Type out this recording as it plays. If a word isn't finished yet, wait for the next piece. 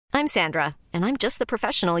I'm Sandra, and I'm just the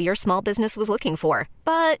professional your small business was looking for.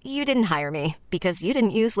 But you didn't hire me because you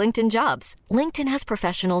didn't use LinkedIn Jobs. LinkedIn has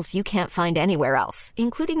professionals you can't find anywhere else,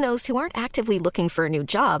 including those who aren't actively looking for a new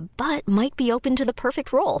job, but might be open to the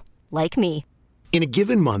perfect role, like me. In a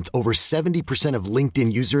given month, over 70% of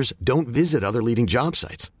LinkedIn users don't visit other leading job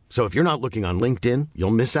sites. So if you're not looking on LinkedIn,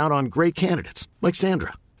 you'll miss out on great candidates like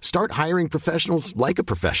Sandra. Start hiring professionals like a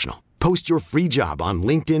professional. Post your free job on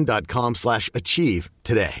linkedin.com/achieve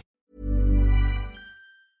today.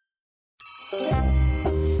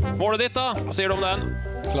 Målet ditt da, hva sier du om den?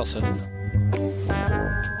 Klasse.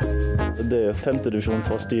 Det er femte divisjon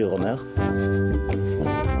for styret ned.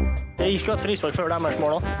 Jeg skal ha et frispark før deres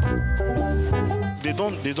mål da. They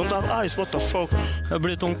don't have eyes, what the fuck? Det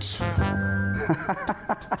blir tungt.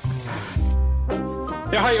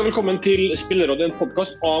 Ja, hei og velkommen til Spillerrådet, en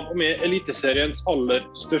podcast av og med Eliteseriens aller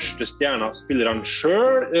største stjerner, spilleren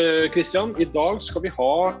selv. Kristian, i dag skal vi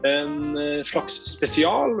ha en slags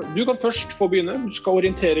spesial. Du kan først få begynne. Du skal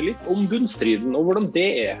orientere litt om bunnstriden og hvordan det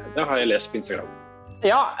er. Det har jeg lest på Instagram.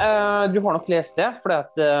 Ja, du har nok lest det, fordi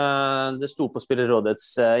at det sto på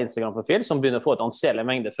Spillerrådets Instagram-profil, som begynner å få et anselig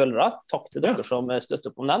mengde følgere. Takk til dere som støtter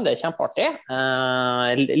opp om den, det er kjempeartig.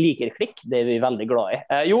 Jeg liker klikk, det er vi veldig glad i.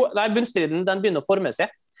 Bunnstriden, den begynner å forme seg.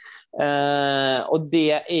 Og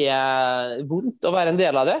det er vondt å være en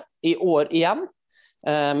del av det, i år igjen.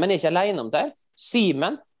 Men jeg er ikke alene om det her.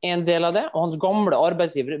 Simen er en del av det, og hans gamle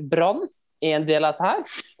arbeidsgiver Brann er en del av det her.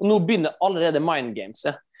 Og nå begynner allerede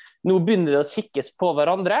mindgameset. Nå begynner det å kikkes på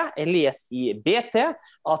hverandre. Jeg leser i BT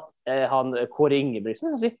at Kåre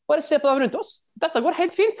Ingebrigtsen sier, bare se på dem rundt oss. Dette går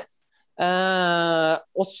helt fint.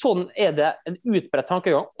 Og sånn er det en utbredt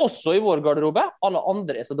tankegang, også i vår garderobe. Alle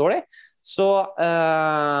andre er så dårlige. Så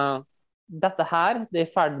dette her, det er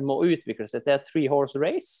i ferd med å utvikle seg til et three-horse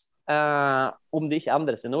race. Om det ikke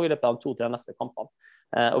endrer seg nå i løpet av 2-3 neste kampene.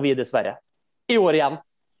 Og vi er dessverre i år igjen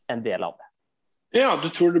en del av det. Ja,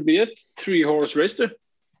 du tror det blir et three-horse race, du?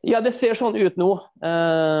 Ja, det ser sånn ut nå.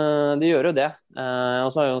 Det gjør jo det. Og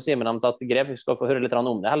så har jo Simen dem tatt grep. Vi skal få høre litt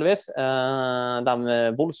om det, heldigvis. De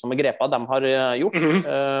voldsomme grepene de har gjort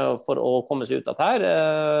for å komme seg ut av det her.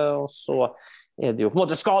 Og så er det jo på en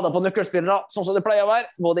måte skadet på nøkkelspillere, sånn som det pleier å være.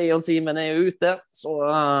 Både jeg og Simen er jo ute. Så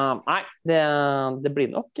nei, det blir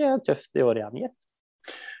nok tøft i år igjen.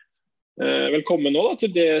 Velkommen nå da,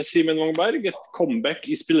 til det, Simen Wangberg. Et comeback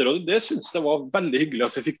i Spillerrådet. Det synes jeg var veldig hyggelig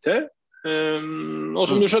at vi fikk til. Og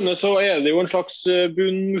som du skjønner så er det jo en slags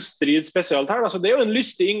bunnstrid spesielt her, altså det er jo en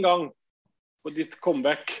lystig inngang på ditt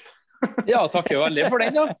comeback. Ja, takker jo veldig for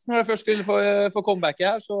den da. Når jeg først skulle få comebacket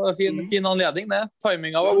her, så fin anledning det.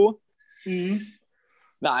 Timingen var god.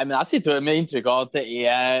 Nei, men jeg sitter jo med inntrykk av at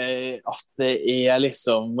det er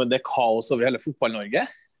liksom, det er kaos over hele fotball-Norge.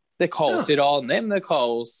 Det er kaos i Ranheim, det er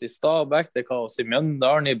kaos i Stabæk, det er kaos i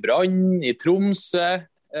Mjøndalen, i Brann, i Tromsø,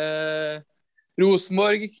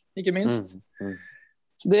 Rosenborg, ikke minst.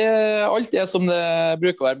 Så alt er som det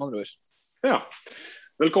bruker å være, med andre ord. Ja,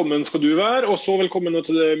 velkommen skal du være, og så velkommen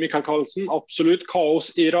til Mikael Karlsen. Absolutt,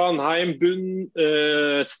 kaos i Ranheim,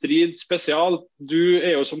 bunnstrid spesial. Du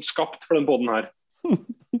er jo som skapt for den podden her.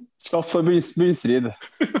 Skapt for bunnstrid.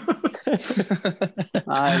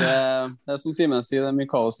 Nei, det er som Simen sier, det er mye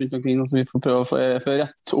kaos rundt omkring, så vi får prøve å få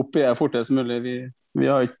rett opp i det fortest som mulig. Vi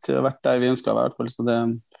har ikke vært der vi ønsker å være, i hvert fall, så det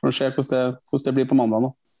får se hvordan det blir på mandag nå.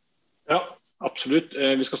 Ja, absolutt.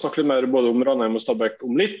 Vi skal snakke litt mer både om Ranheim og Stabæk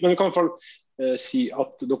om litt, men vi kan i hvert fall si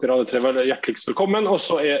at dere alle tre er hjerteligst velkommen, og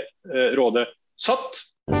så er rådet satt.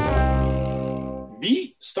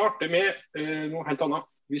 Vi starter med noe helt annet.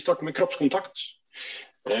 Vi starter med kroppskontakt.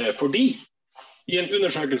 Fordi i en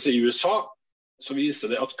undersøkelse i USA så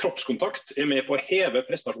viser det at kroppskontakt er med på å heve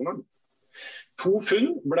prestasjonene. 2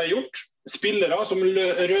 funn ble gjort. Spillere som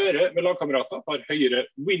rører med lagkamerater har høyere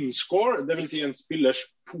win score, det vil si en spillers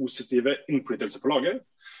positive innflytelse på laget.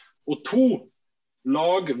 Og 2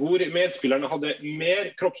 lag hvor medspillerne hadde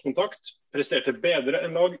mer kroppskontakt, presterte bedre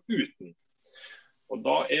enn lag uten. Og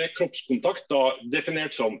da er kroppskontakt da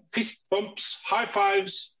definert som fist bumps, high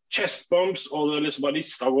fives, chest bumps, og det liksom bare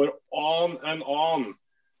lista går on and on,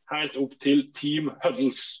 helt opp til team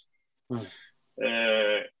huddles.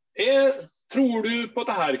 Tror du på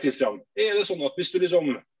det her, Kristian? Er det sånn at hvis du liksom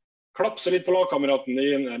klapser litt på lagkameraten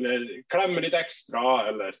din, eller klemmer litt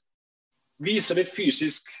ekstra, eller viser litt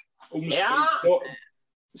fysisk omsorg, så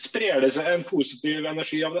sprer det seg en positiv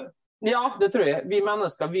energi av det? Ja, det tror jeg. Vi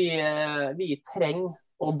mennesker, vi trenger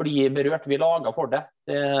å bli berørt. Vi lager for det.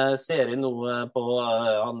 Det ser jeg nå på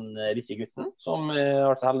han Rikki-gutten, som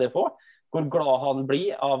er så heldig å få. Hvor glad han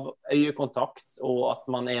blir av øyekontakt og at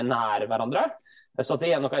man er nær hverandre. Så at det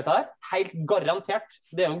noe i dette her, helt garantert.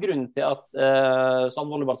 Det jo en grunn til at sånn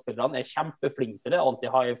volleyballspillerne kjempeflinke til det,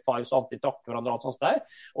 alltid high fives, alltid takke hverandre, alt sånt der.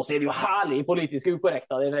 Og så det jo herlig politisk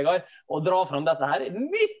ukorrekt av det, Vegard, å dra fram dette her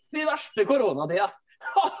midt i verste koronatida.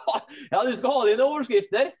 Ja, du skal ha dine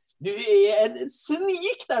overskrifter. Du en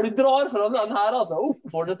snik der du drar fram den her, altså.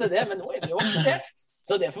 Oppfordrer til det, men nå vi jo vaksinert.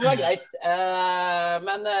 Så det får være greit.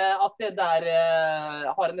 Men at det der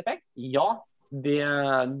har en effekt, ja. Det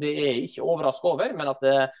ikke overrasket over, men at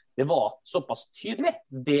det var såpass tydelig,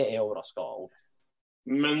 det overrasket over.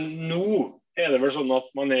 Men nå det vel sånn at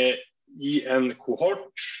man i en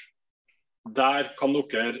kohort, der kan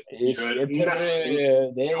dere gjøre nesten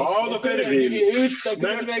hva dere vil.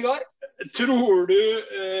 Men tror du,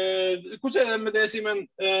 hvordan det med det, Simen?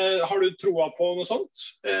 Har du troa på noe sånt?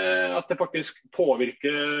 At det faktisk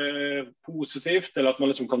påvirker positivt, eller at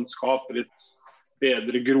man liksom kan skape litt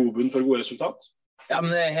bedre grobunn for gode resultat? Ja,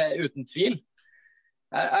 men det uten tvil.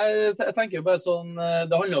 Jeg tenker jo bare sånn,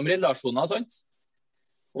 det handler om relasjoner, sant?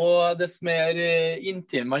 Og dess mer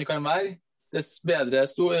intim man kan være, dess bedre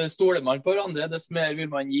stoler man på hverandre, dess mer vil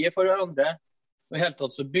man gi for hverandre. Og i hele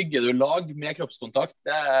tatt så bygger du lag med kroppskontakt,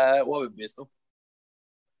 det jeg overbevist om.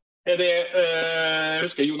 Jeg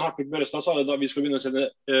husker Jon Hartvig Børrestad sa det da vi skulle begynne å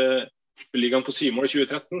sende Tippeligaen på Simor i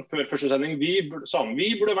 2013, før første sending. Vi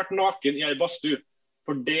burde vært naken i en badstue,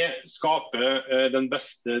 for det skaper den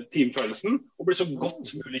beste teamfølelsen, og blir så godt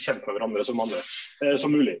mulig kjent med hverandre som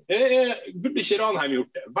mulig. Burde ikke Ranheim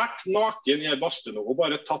gjort det? Vært naken i en badstue nå, og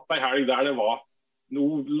bare tatt en helg der det var. Nå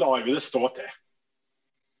lar vi det stå til.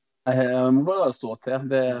 Jeg må bare stå til.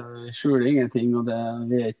 Det skjuler ingenting, og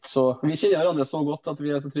vi kjenner hverandre så godt at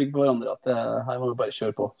vi så trygge på hverandre at her må vi bare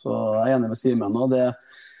kjøre på. Så jeg enig med Simen, og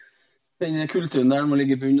den kulturen der må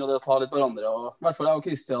ligge i bunn, og det å ta litt på hverandre. Og i hvert fall jeg og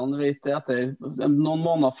Kristian vet det etter noen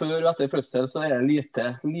måneder før og etter fødsel, så det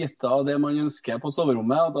lite av det man ønsker på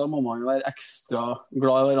soverommet, og da må man jo være ekstra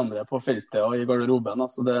glad i hverandre på feltet og i garderoben.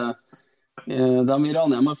 Altså de i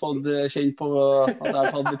Ranheim har fått kjent på at jeg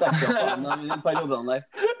har tatt litt ekstra på dem i periodene der.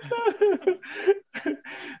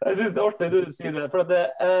 Jeg synes det artig du sier det, for at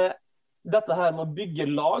dette her med å bygge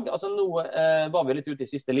lag, altså nå var vi litt ute i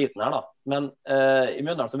siste liten her da, men i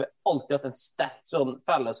Mjøndalen så har vi alltid hatt en sterk sånn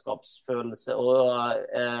fellesskapsfølelse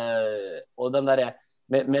og den der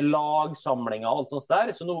med lagsamlinger og alt sånt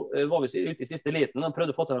der, så nå var vi ute i siste liten og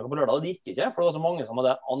prøvde å få til noe på lørdag, og det gikk ikke, for det var så mange som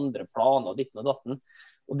hadde andre planer og ditten og datten,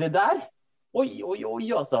 og det der,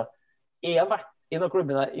 altså, jeg har vært i denne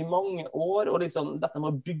klubben her i mange år, og liksom dette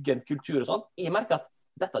med å bygge en kultur og sånt, jeg merker at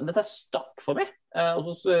dette stakk for meg, og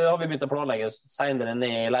så har vi begynt å planlegge senere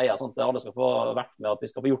ned i leia, sånn at alle skal få vært med, at vi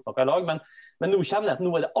skal få gjort noe i lag, men nå kjenner jeg at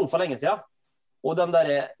nå det alt for lenge siden, og den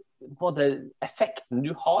der på en måte, effekten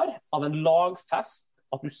du har av en lagfest,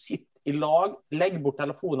 at du sitter i lag, legger bort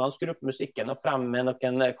telefonene, skrur opp musikken og frem med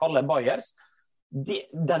noen kalde bayers,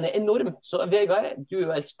 den enorm. Så Vegard, du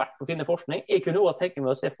jo ekspert på å finne forskning. Jeg kunne også tenke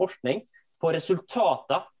meg å se forskning på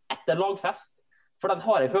resultater etter lagfest, for den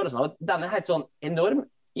har jeg følelsen av at den helt sånn enorm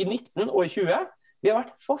i 19 og i 20. Vi har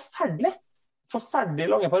vært forferdelig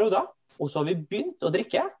lange perioder, og så har vi begynt å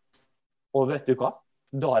drikke, og vet du hva?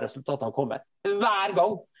 Da har resultatene kommet hver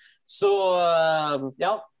gang. Så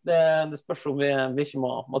ja, det spørs om vi ikke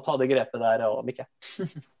må ta det grepet der, og ikke.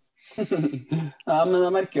 Ja, men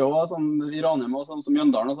jeg merker jo sånn, i Ranheim og sånn som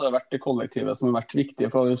Mjøndalen, så har det vært det kollektivet som har vært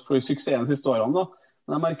viktig for suksessen de siste årene. Da.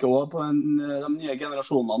 Men jeg merker også på de nye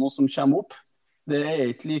generasjonene nå som kommer opp, det er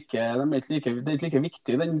ikke like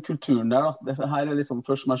viktig, den kulturen der. Da. Det her liksom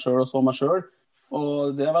først meg selv og så meg selv.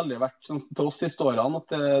 Og det har veldig vært sånn, til oss siste årene at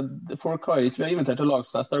folk har ikke vært invitert til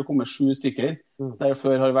lagsfest der det kommer 7 stykker.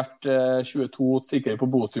 Derfor har det vært 22 stykker på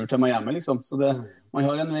botur til Miami, liksom. Så man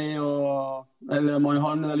har en vei man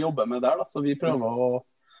har en del jobber med der, da. Så vi prøver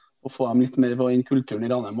å få dem litt mer på den kulturen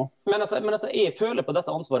i Ranheim også. Men altså, jeg føler på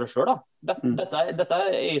dette ansvaret selv, da. Dette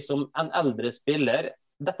er jeg som en eldre spiller.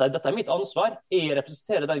 Dette er mitt ansvar. Jeg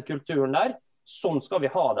representerer den kulturen der. Sånn skal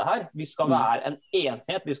vi ha det her. Vi skal være en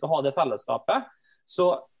enhet. Vi skal ha det fellesskapet. Så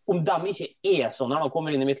om de ikke er sånn når de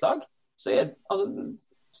kommer inn i mitt lag, så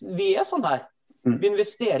vi er sånn her. Vi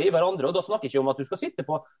investerer i hverandre, og da snakker jeg ikke om at du skal sitte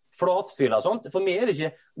på flatfylla og sånt. For meg det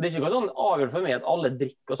er ikke sånn avgjørende for meg at alle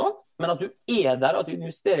drikker og sånt, men at du er der, at du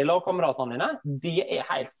investerer i lagkameratene dine, det er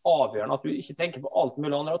helt avgjørende. At du ikke tenker på alt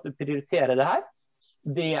mulig andre, at du prioriterer det her.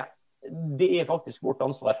 Det er faktisk vårt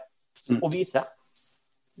ansvar å vise.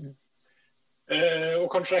 Og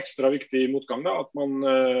kanskje ekstra viktig i motgang da, at man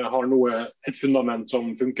har et fundament som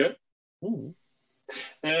funker.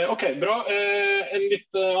 Ok, bra. En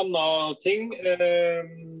litt annen ting.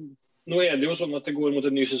 Nå er det jo sånn at det går mot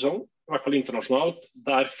en ny sesong, i hvert fall internasjonalt,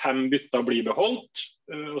 der 5 bytter blir beholdt.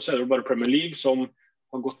 Og så det jo bare Premier League som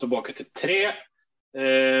har gått tilbake til 3.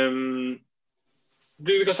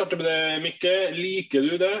 Vi kan starte med det, Mikke. Liker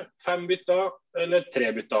du det? 5 bytter eller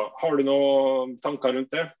 3 bytter? Har du noen tanker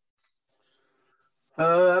rundt det?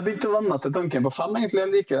 Jeg begynte å venne meg til tanken på 5, egentlig.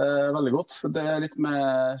 Jeg liker det veldig godt. Det litt med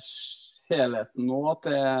helheten nå, at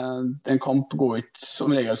en kamp går ikke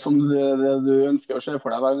som regel som det du ønsker å se for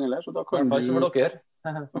deg hver gang ellers. Så da kan ikke for dere.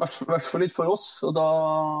 I hvert fall litt for oss, og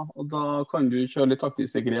da kan du kjøre litt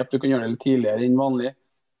taktiske grep. Du kan gjøre det litt tidligere enn vanlig.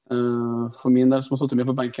 For min del som har sittet mye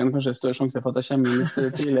på benken, kanskje større sjanse for at jeg kommer inn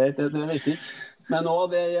litt tidligere, det vet jeg ikke. Men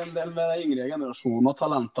også det en del med den yngre generasjonen av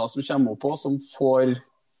talenter som kommer opp på, som får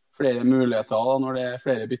flere muligheter når det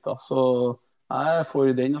flere bytter. Så jeg får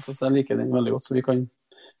den, så jeg liker den veldig godt, så vi kan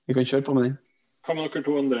kjøre på med den. Hva med dere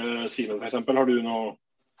to andre sider, for eksempel? Har du noe?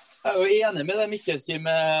 Jeg jo enig med det Mikkel sier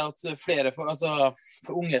med at flere for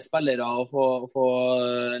unge spillere å få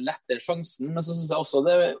lettere sjansen, men så synes jeg også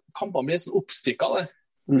kampene blir sånn oppstykket det.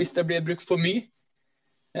 Hvis det blir brukt for mye.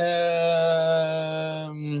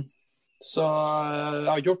 Så jeg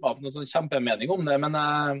har ikke gjort meg opp noen sånn kjempemening om det, men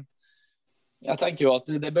jeg tenker jo at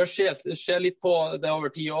det bør skje litt på det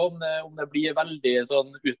over tid også, om det blir veldig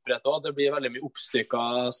sånn utbredt også. Det blir veldig mye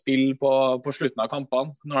oppstykket spill på slutten av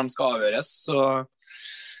kampene når de skal avgjøres.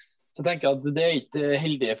 Så tenker jeg at det ikke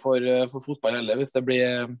heldig for fotball heller, hvis det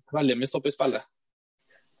blir veldig mye stopp i spillet.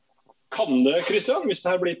 Kan det, Kristian, hvis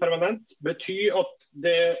det her blir permanent, bety at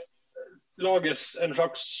det lages en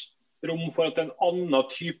slags rom for at en annen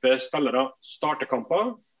type spillere starter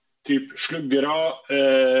kamper? Typ sluggere,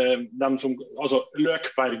 altså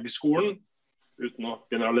Løkberg-skolen, uten å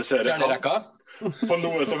generalisere på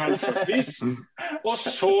noe som helst vis. Og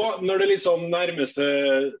så, når det liksom nærmer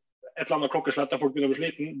seg et eller annet klokkeslett der folk begynner å bli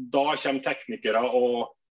sliten, da kommer teknikere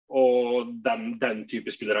og den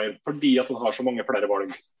type spillere inn, fordi at han har så mange flere valg.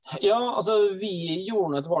 Ja, altså vi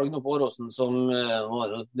gjorde et valg nå på Åråsen som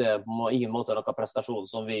det på ingen måte noen prestasjon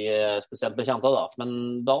som vi spesielt bekjent av da. Men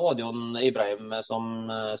da var det jo en Ibrahim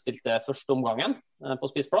som spilte første omgangen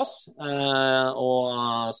på spissplass,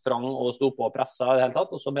 og sprang og sto på og presset i det hele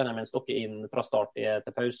tatt, og så Benjamin Stokke inn fra start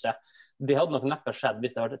til pause. Det hadde nok neppe skjedd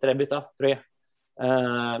hvis det hadde vært 3 bytter, tror jeg.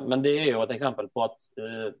 Men det jo et eksempel på at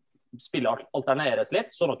spillet alterneres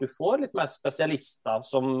litt, sånn at du får litt mer spesialister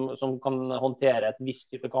som kan håndtere et visst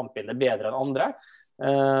type kampbilde bedre enn andre,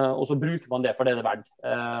 og så bruker man det for det det er verdt.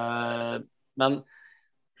 Men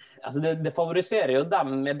altså det favoriserer jo dem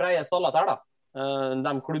med breie staller her da.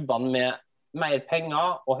 De klubbene med mer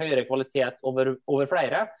penger og høyere kvalitet over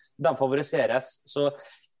flere, de favoriseres. Så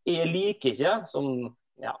jeg liker ikke, som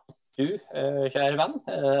du, kjære venn,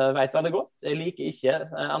 vet veldig godt. Jeg liker ikke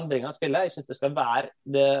endringer av spillet. Jeg synes det skal være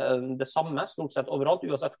det samme, stort sett overalt,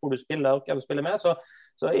 uansett hvor du spiller og hvem du spiller med. Så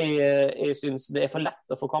jeg synes det for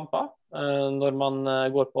lett å få kamper når man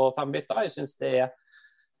går på 5 bytter. Jeg synes det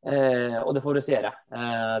og det favoriserer.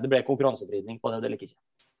 Det ble konkurransevridning på det liker jeg ikke.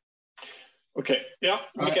 Ok, ja.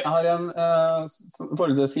 Jeg har for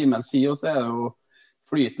det Simen sier, så det jo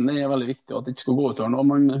flyten, det veldig viktig at det ikke skal gå utover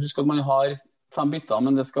noe. Husk at man har 5 bytter,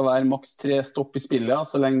 men det skal være maks 3 stopp i spillet,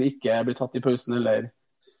 så lenge det ikke blir tatt i pausen eller.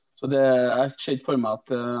 Så jeg ser ikke for meg at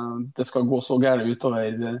det skal gå så gærent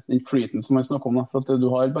utover den flyten som man snakker om. Da. For at du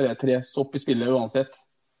har bare 3 stopp i spillet uansett.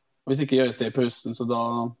 Og hvis ikke gjøres det i pausen, så da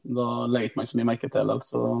legger ikke man så mye merke til.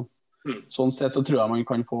 Så, sånn sett så tror jeg man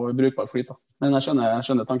kan få brukbar flyt. Da. Men jeg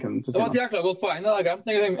skjønner tanken til siden. Det var et jækla godt poeng, det har jeg glemt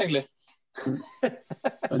egentlig.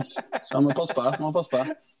 Så jeg må passe på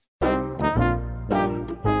det.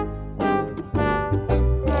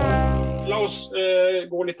 La oss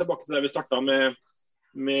gå litt tilbake til det vi startet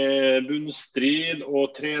med bunnstrid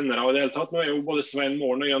og trenere og det hele tatt. Nå jo både Svein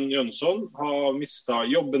Måren og Jan Jønsson har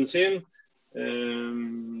mistet jobben sin.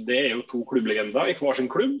 Det jo 2 klubblegender i hver sin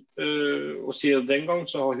klubb. Og siden den gang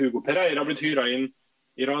så har Hugo Pereira blitt hyret inn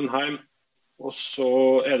i Ranheim. Og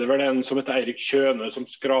så det vel en som heter Eirik Kjøne som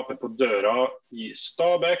skraper på døra i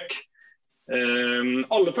Stabæk.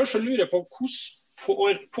 Aller først så lurer jeg på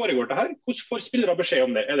hvordan foregår det her? Hvordan får spillere beskjed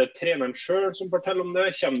om det? Det treneren selv som forteller om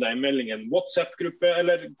det? Kommer det en melding i en WhatsApp-gruppe?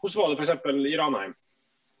 Eller hvordan var det for eksempel i Ranheim?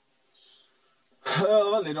 Det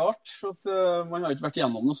var veldig rart, for at man har ikke vært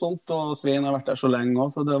gjennom noe sånt, og Svein har vært der så lenge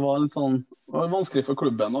også, så det var litt sånn, det var vanskelig for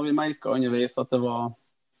klubben, og vi merket underveis at det var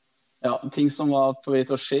ting som var på vei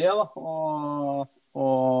til å skje, da,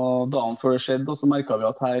 og dagen før det skjedde, så merket vi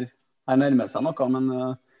at her nærmer seg noe,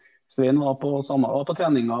 men Svein var på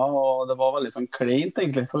treninga, og det var veldig sånn kleint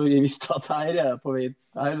egentlig, for vi visste at her det på vei,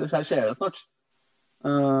 her skjer det snart.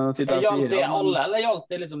 Gjaldt det alle, eller gjaldt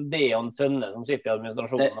det liksom Deon Tønne som sitter i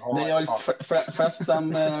administrasjonen? Det gjaldt flest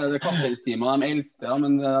det kapteinsteamet, de eldste, ja,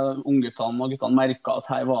 men ungguttene og guttene merket at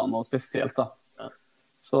her var noe spesielt da.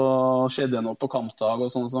 Så skjedde det noe på kampdag og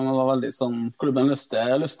sånn, så det var veldig sånn, klubben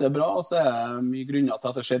løste bra, og så det mye grunner til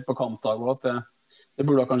at det skjedde på kampdag, og at det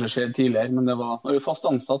burde kanskje skjedd tidligere, men det var, når du fast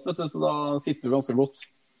ansatt, vet du, så da sitter du ganske godt.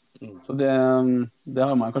 Så det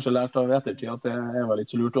har man kanskje lært av ettertid, at det vel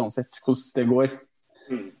ikke lurt uansett hvordan det går.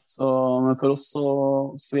 Så, men for oss så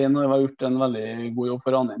Svein har gjort en veldig god jobb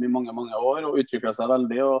for Ranheim i mange, mange år, og utviklet seg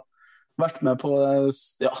veldig, og vært med på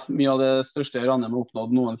mye av det største Ranheim har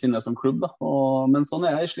oppnådd noensinne som klubb da. Men sånn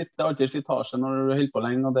det er alltid slitasje når du holder på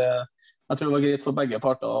lenge, og jeg tror det var greit for begge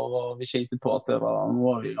parter, og vi kjente litt på at nå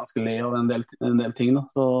var vi ganske lei av en del ting da.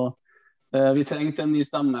 Så vi trengte en ny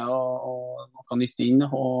stemme og noe nytt inn,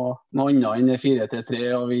 og noe annet enn 4-3-3,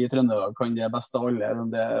 og vi i Trøndelag kan det beste av alle,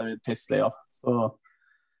 det vi pisslei av. Så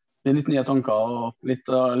det er litt nye tanker og litt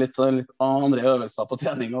andre øvelser på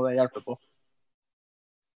trening, og det hjelper på.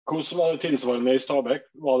 Hvordan var det tilsvarende i Stabæk?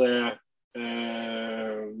 Var det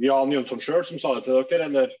Jan Jønsson selv som sa det til dere,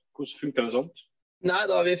 eller hvordan funker det sånt? Nei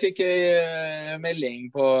da, vi fikk en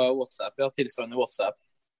melding på WhatsApp, tilsvarende WhatsApp.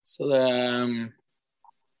 Så jeg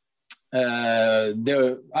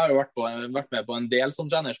har jo vært med på en del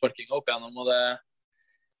sånn trenersparking opp igjennom, og det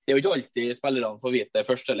er jo ikke alltid spillerne får vite det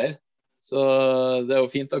først heller. Så det er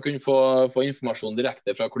jo fint å kunne få informasjon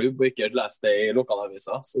direkte fra klubb, og ikke lese det i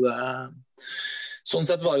lokalaviser. Så sånn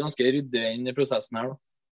sett var det ganske ryddig inn i prosessen her da.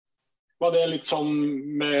 Var det litt sånn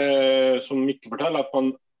som Mikke forteller, at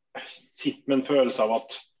man sitter med en følelse av at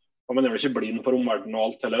man er vel ikke blind for omverdenen og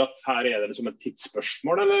alt, eller at her er det liksom et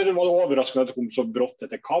tidsspørsmål, eller var det overraskende at det kom så brått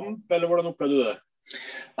etter kamp, eller hvordan opplevde du det?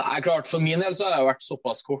 Nei, klart, for min del så har jeg vært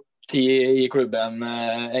såpass kort tid i klubben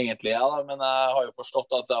egentlig, men jeg har jo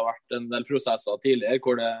forstått at det har vært en del prosesser tidligere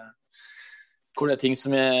hvor det er ting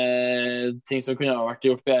som kunne ha vært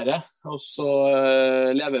gjort bedre. Og så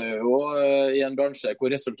lever vi jo i en bransje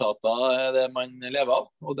hvor resultater er det man lever av.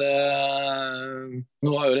 Og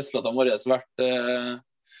nå har jo resultatene våre vært,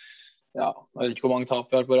 jeg vet ikke hvor mange tap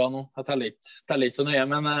vi har på rad nå. Jeg teller ikke så nøye,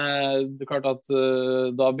 men det er klart at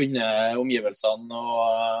da begynner omgivelsene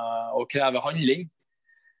å kreve handling.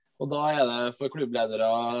 Og da er det for klubbledere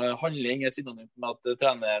handling er synonymt med at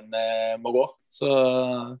treneren må gå. Så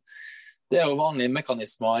det er jo vanlige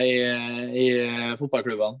mekanismer i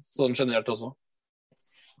fotballklubbene, sånn generelt også.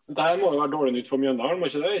 Dette må jo være dårlig nytt for Mjøndalen, må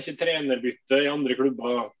ikke det? Ikke trenerbytte i andre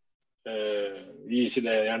klubber, gir ikke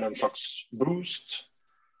det gjerne en slags boost?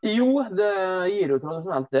 Jo, det gir jo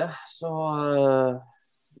tradisjonelt det. Så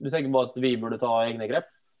du tenker på at vi burde ta egne grep?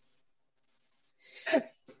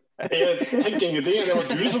 Jeg tenker ingenting, det var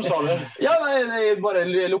du som sa det. Ja, jeg bare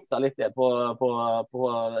lukta litt det på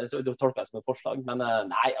det tolket som et forslag, men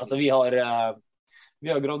nei, altså vi har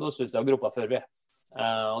gravd oss ut av gruppa før vi,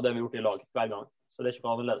 og det har vi gjort i lag hver gang, så det er ikke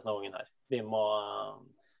noe annerledes denne gangen her.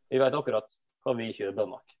 Vi vet akkurat hva vi ikke gjør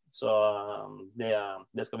bønnak, så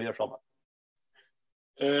det skal vi gjøre sammen.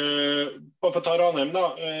 Bare for å ta Ranheim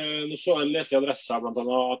da, nå leste jeg adressa blant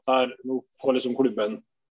annet at nå får liksom klubben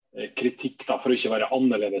kritikk da, for å ikke være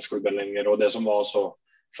annerledesklubben lenger, og det som var så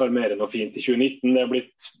charmerende og fint i 2019, det er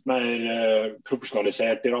blitt mer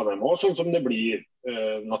profesjonalisert i Ranheim, og sånn som det blir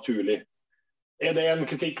naturlig. Er det en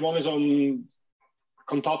kritikk man liksom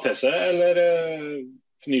kan ta til seg, eller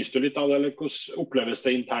fnys du litt av det, eller hvordan oppleves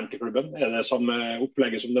det internt i klubben? Er det samme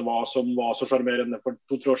opplegget som det var så charmerende for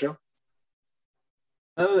 2-3 år siden?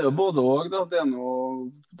 Det er jo både og da. Det er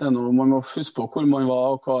noe man må huske på hvor man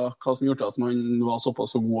var og hva som gjorde at man var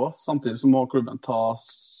såpass så gode. Samtidig så må klubben ta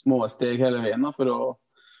små steg hele veien da, for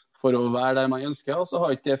å være der man ønsker. Og så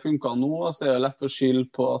har ikke det funket nå, så er det lett å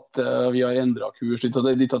skylde på at vi har endret kurs ditt og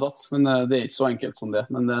datt. Men det er ikke så enkelt som det.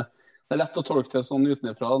 Men det er lett å tolke det sånn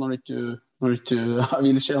utenfra når du ikke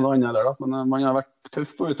vil se noe annet heller da. Men man har vært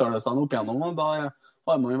tøff på uttalelsene opp igjennom, og da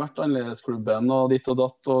har man jo vært annerledesklubben og ditt og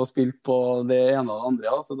datt og spilt på det ene og det andre,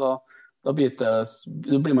 ja. Så da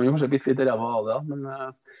blir man jo kanskje bitte litt ræva av det. Men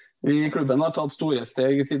vi i klubben har tatt store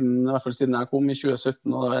steg i hvert fall siden jeg kom i 2017,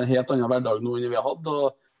 og det er en helt annen hverdag nå enn vi har hatt.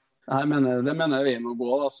 Og det mener jeg veien å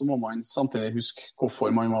gå, da, så må man samtidig huske hvorfor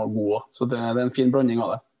man var god. Så det er en fin blanding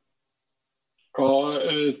av det. Hva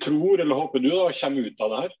tror eller håper du da kommer ut av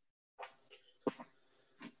det her?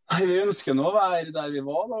 Vi ønsker nå å være der vi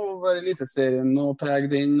var, da, og være eliteserien og prege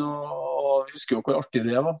den, og vi husker jo hvor artig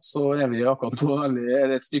det var. Så er vi akkurat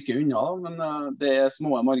et stykke unna, da, men det er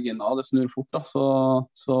små marginer, det snur fort. Da.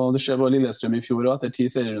 Så det skjer på Lillestrøm i fjor, og etter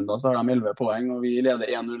 10 serierunder så har de 11 poeng, og vi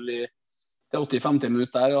leder 1-0 det 85.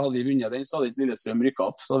 minutt der, og hadde vi vunnet den, så hadde ikke Lillestrøm rykket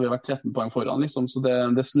opp. Så hadde vi vært 13 poeng foran, liksom. Så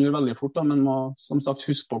det snur veldig fort, da. Men må, som sagt,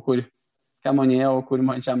 huske på hvem man er, og hvor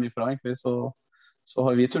man kommer ifra, egentlig. Så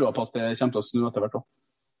har vi troa på at det kommer til å snu etter hvert også.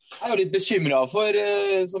 Jeg er jo litt bekymret for,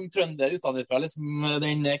 som trønder utenfra, liksom,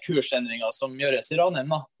 den kursendringen som gjøres i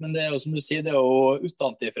Ranheim, da. Men det er jo, som du sier, det er jo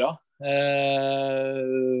utenfra.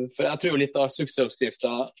 For jeg tror litt av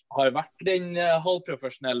suksessoppskriften har vært den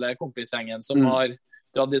halvprofesjonelle kompisgjengen som har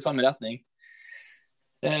dratt i samme retning.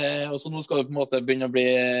 Og så nå skal du på en måte begynne å bli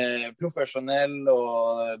profesjonell,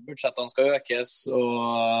 og budsjettene skal økes,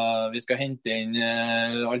 og vi skal hente inn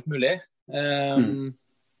alt mulig.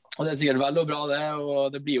 Og det er sikkert veldig bra det,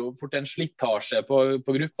 og det blir jo fort en slitasje på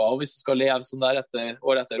gruppa, og hvis du skal leve sånn der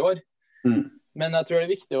etter år. Men jeg tror det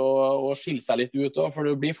er viktig å skille seg litt ut også, for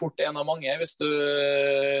du blir fort en av mange hvis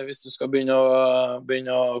du skal begynne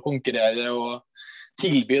å konkurrere og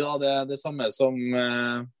tilby da, det samme som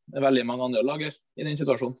veldig mange andre lager i den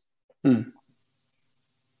situasjonen.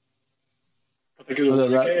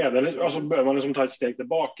 Bør man liksom ta et steg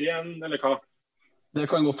tilbake igjen, eller hva? Det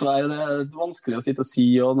kan godt være. Det er vanskelig å sitte og si,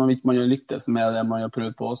 og når ikke man har lyktes med det man har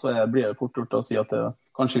prøvd på, så blir det fort gjort å si at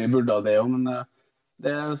kanskje vi burde ha det også, men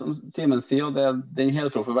det som Simen sier, og det er den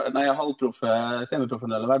halvproffe,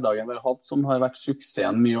 semiprofesjonelle hverdagen vi har hatt, som har vært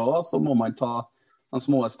suksessen mye også, så må man ta de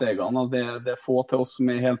små stegene, og det er få til oss som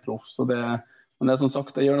er helproff, men det er som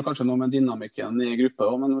sagt, det gjør kanskje noe med dynamikken i gruppe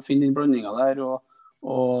også, men finn den blandingen der,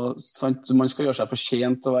 og sant, man skal gjøre seg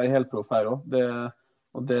fortjent å være helproff her også,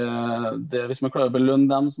 hvis man klarer å belønne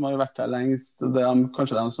dem som har vært her lengst, det er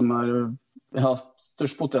kanskje dem som har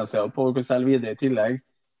størst potensial på å kunne selge videre i tillegg,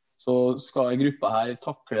 så skal gruppa her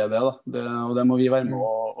takle det, da. Og det må vi være med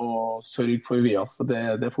og sørge for via. Så det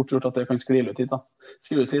er fort gjort at det kan skrive ut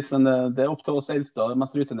litt, men det er opp til oss eldste,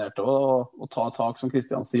 mest rutinerte, å ta tak, som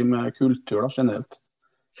Kristian sier, med kultur da, generelt.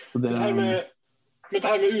 Så det her med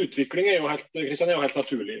utvikling er jo helt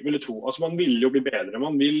naturlig, vil jeg tro. Altså, man vil jo bli bedre,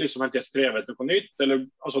 man vil liksom helt streve etter på nytt, eller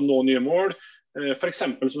altså, nå nye mål. For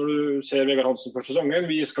eksempel, så når du ser Vegard Hansen for sesongen,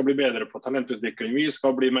 vi skal bli bedre på talentutvikling, vi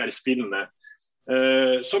skal bli mer spillende. Det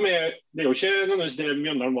er jo ikke nødvendigvis det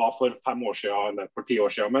Mjøndalen var for 5 år siden eller for 10 år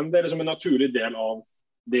siden, men det er liksom en naturlig del av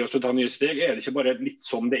det å ta nye steg. Er det ikke bare litt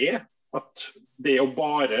som det er? At det å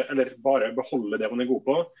bare beholde det man er god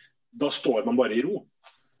på, da står man bare i ro?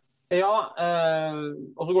 Ja,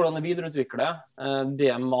 og så går det an å videreutvikle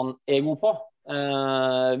det man er god på.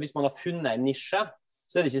 Hvis man har funnet en nisje,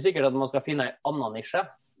 så er det ikke sikkert at man skal finne en annen nisje,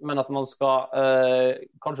 men at man skal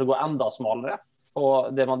kanskje gå enda smalere på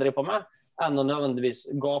det man driver på med, enn å nødvendigvis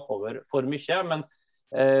gape over for mye. Men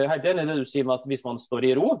helt enig i det du sier med at hvis man står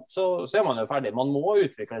i ro, så er man jo ferdig. Man må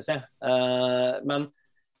utvikle seg. Men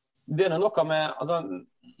det er noe med, altså,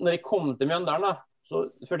 når jeg kom til Mjøndalen, så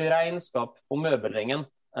førte jeg regnskap på møbelringen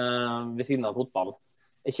ved siden av fotball.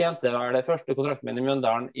 Jeg tjente vel det første kontrakten min i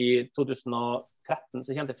Mjøndalen i 2013, så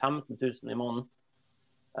jeg tjente 15 000 i måneden.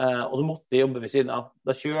 Og så måtte jeg jobbe ved siden av.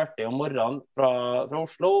 Da kjørte jeg om morgenen fra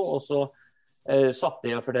Oslo, og så satt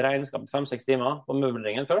jeg og førte regnskap 5-6 timer på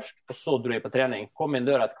møbelringen først, og så dro jeg på trening. Kom inn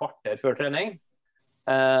døra et kvarter før trening,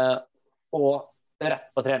 og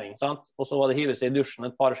rett på trening, sant? Og så var det hive seg i dusjen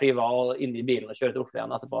et par skiver og inn i bilen og kjøre til Oslo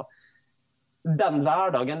igjen etterpå. Den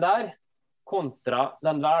hverdagen der, kontra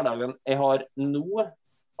den hverdagen jeg har nå,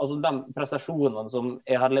 altså de prestasjonene som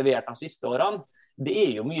jeg har levert de siste årene, det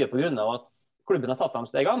er jo mye på grunn av at klubben har tatt de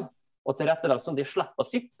stegene, og tilrettelagt sånn at de slipper å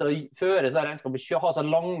sitte og føre seg regnskap, ha så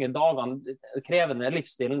lange dagene, krevende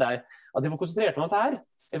livsstilen der, at de får konsentrert meg om dette her.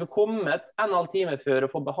 Jeg får kommet 1,5 time før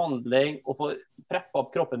og få behandling og få preppet opp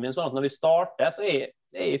kroppen min, sånn at når vi starter, så er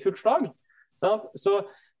jeg i fullt slag.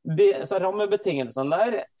 Så rammebetingelsene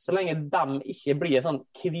der, så lenge de ikke blir sånn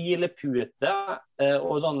hvilepute,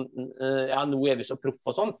 og sånn, ja, nå er vi så proff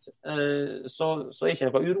og sånt, så er ikke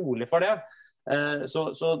noe urolig for det. Så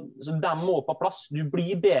de må på plass. Du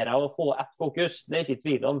blir bedre av å få ett fokus, det er ikke i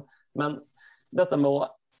tvil om, men dette med å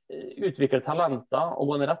utvikle talenter og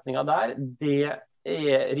gå i retninga der, det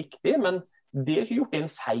er riktig, men det er ikke gjort i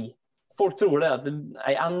en fei. Folk tror det at en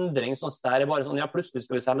endring sånn der er bare sånn, ja, plutselig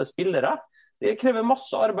skal vi selge spillere. Det krever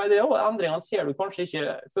masse arbeid det også, endringene ser du kanskje ikke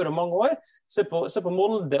før om mange år. Se på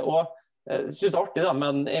Molde, og synes det er artig da,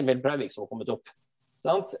 med Emil Breivik som har kommet opp.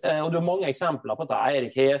 Sant? Og du har mange eksempler på dette,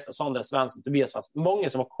 Erik Hestad, Sander Svendsen, Tobias Vest, mange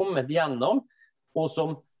som har kommet gjennom, og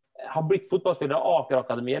som har blitt fotballspillere av Aker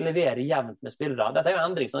Akademiet, leverer jevnt med spillere. Dette er jo en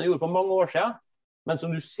endring som de gjorde for mange år siden, men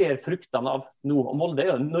som du ser fruktene av nå. Og Molde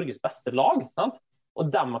er jo Norges beste lag, sant? Og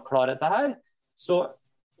de har klaret dette her. Så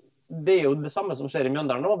det er jo det samme som skjer i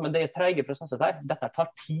Mjøndalen nå, men det er trege prosesser her. Dette tar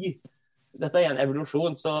tid. dette er en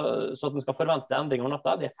evolusjon, så at man skal forvente endring over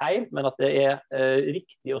natta, det er feil, men at det er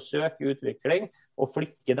riktig å søke utvikling og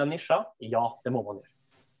flikke den nisja, ja, det må man gjøre.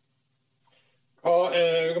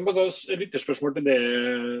 Vi kan bare ta et lytterspørsmål til det,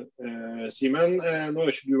 Simen. Nå har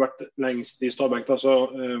jo ikke du vært lengst i Stabæk,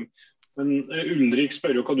 men Ulrik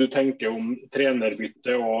spør jo hva du tenker om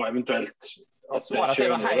trenerbytte og eventuelt at det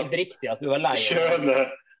var helt riktig at du var lei. Kjøne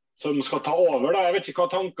som skal ta over da. Jeg vet ikke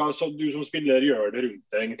hva tanker så du som spiller gjør det rundt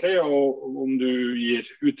det egentlig, og om du gir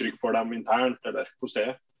uttrykk for dem internt, eller hvordan det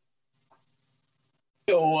er.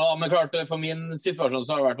 Jo, men klart, for min situasjon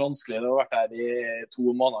så har det vært vanskelig. Det har vært her i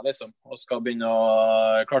 2 måneder, liksom. Og skal begynne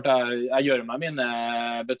å... Klart, jeg gjør meg mine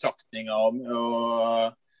betraktninger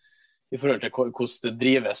og i forhold til hvordan det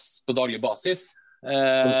drives på daglig basis.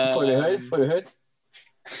 Får vi høre?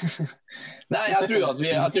 Nei, jeg tror at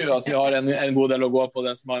vi har en god del å gå på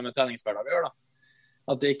det som har med treningshverdag å gjøre da.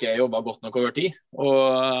 At det ikke er jobbet godt nok over tid. Og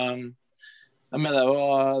jeg mener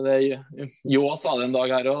Jo sa det en dag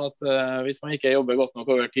her også, at hvis man ikke jobber godt nok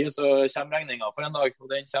over tid, så kommer regningen for en dag, og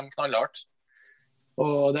den kommer knallhardt.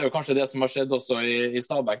 Og det er jo kanskje det som har skjedd også i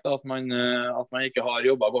Stabæk, da, at man ikke har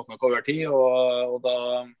jobbet godt nok over tid, og da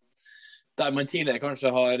der man tidligere kanskje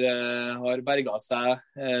har berget seg,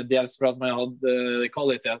 dels for at man hadde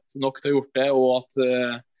kvalitet nok til å gjort det, og at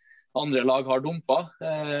andre lag har dumpet,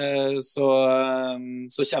 så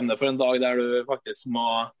kommer det for en dag der du faktisk må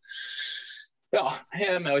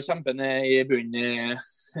med å kjempe ned i bunnen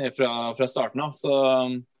fra starten av.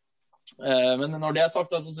 Men når det er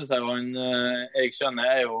sagt, så synes jeg jo Erik Kjøne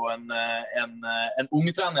er jo en ung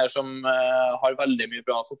trener som har veldig mye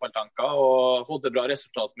bra fotballtanker og har fått et bra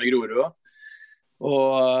resultat med Grorud.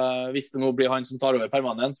 Og hvis det nå blir han som tar over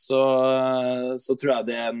permanent, så tror jeg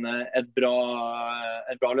det er en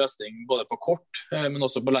bra løsning både på kort, men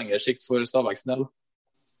også på lengre sikt for Stabæks del.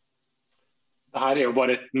 Dette er jo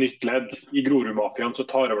bare et nytt ledd i Grorud-mafiaen som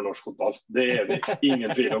tar over norsk fotball. Det er det ingen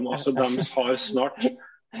tvil om. Altså, de har snart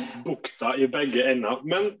bukta i begge ender.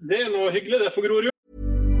 Men det er noe hyggelig det for Grorud.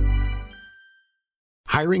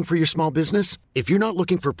 Hiring for your small business? If you're not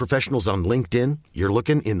looking for professionals on LinkedIn, you're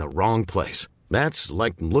looking in the wrong place. That's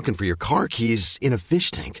like looking for your car keys in a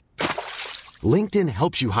fish tank. LinkedIn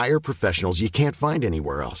helps you hire professionals you can't find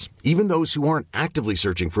anywhere else, even those who aren't actively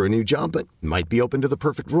searching for a new job but might be open to the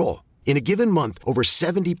perfect role. In a given month, over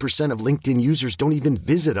 70% of LinkedIn users don't even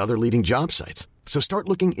visit other leading job sites. So start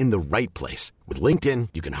looking in the right place. With LinkedIn,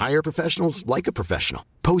 you can hire professionals like a professional.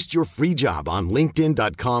 Post your free job on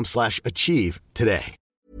linkedin.com/achieve today.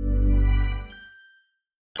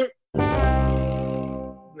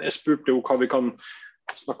 Jeg spurte jo hva vi kan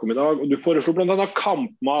snakke om i dag, og du foreslo blant annet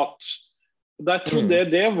kampmat. Der trodde jeg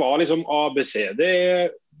det var liksom ABC. Det er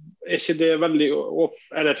ikke det veldig...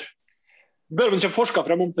 Eller... Bør man ikke forske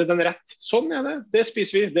frem om den rett? Sånn er det. Det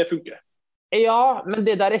spiser vi, det funker. Ja, men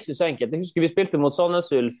det der er ikke så enkelt. Jeg husker vi spilte mot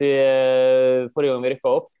Sandnes Ulf forrige gang vi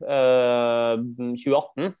rykket opp,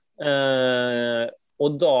 2018. Og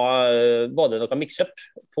da var det noe mix-up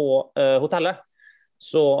på hotellet.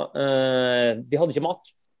 Så vi hadde ikke mat.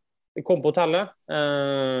 Vi kom på hotellet,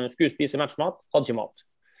 skulle spise matchmat, hadde ikke mat.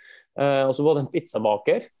 Og så var det en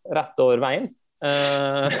pizzabaker rett over veien.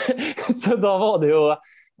 Så da var det jo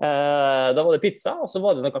pizza, og så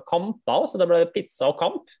var det noen kamper, så da ble det pizza og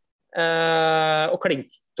kamp, og klink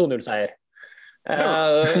 2-0-seier.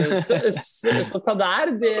 Så ta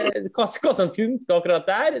der, hva som funker akkurat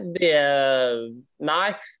der, nei,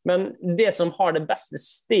 men det som har det beste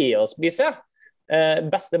stedet å spise,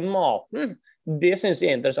 beste maten, det synes jeg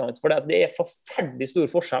er interessant, for det er forferdelig stor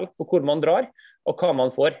forskjell på hvor man drar og hva man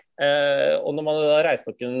får. Og når man har reist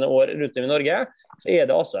noen år rundt i Norge, så er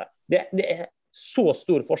det altså, det er så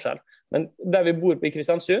stor forskjell. Men der vi bor i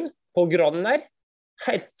Kristiansund, på Graden der,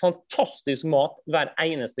 helt fantastisk mat hver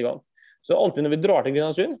eneste gang. Så alltid når vi drar til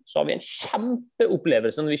Kristiansund, så har vi en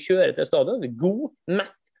kjempeopplevelse når vi kjører til stadion. Vi er god,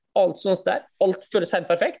 mett, alt sånt der. Alt føles helt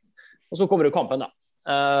perfekt. Og så kommer det kampen da.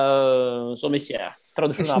 Som ikke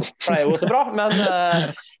tradisjonelt pleier jo så bra, men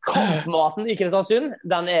kampmaten i Kristiansund,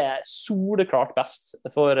 den er soleklart best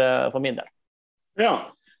for min del. Ja.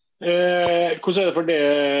 Hvordan er det for det,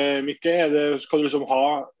 Mikke? Skal du liksom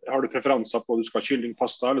har du preferanser på, du skal ha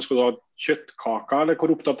kyllingpasta, eller skal du ha kjøttkaka, eller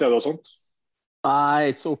hvor opptatt er du av sånt? Nei, jeg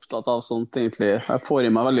er ikke så opptatt av sånt egentlig. Jeg får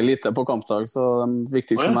i meg veldig lite på kampdag, så det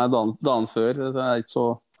viktigste for meg er dagen før. Det er ikke så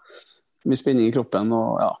mye spenning i kroppen,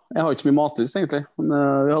 og ja, jeg har ikke mye matlyst egentlig. Men,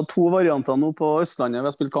 vi har 2 varianter nå på Østlandet. Vi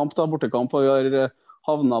har spilt kamp da, bortekamp, og vi har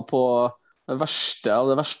havnet på det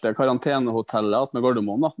verste karantenehotellet med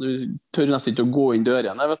Gardermoen. Da. Du tør nesten ikke å gå inn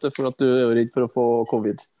dørene, vet du, for at du er jo redd for å få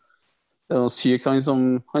covid. Det er noe sykt, han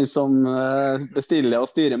som bestiller og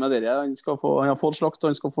styrer med dere. Han har fått slakt, og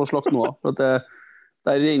han skal få slakt nå. For at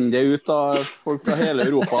der renner det ut av folk fra hele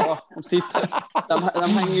Europa. Da.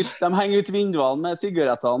 De henger ut vinduene med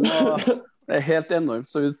sigarettene, og det er helt enormt.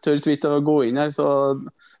 Så vi tør så vidt å gå inn her.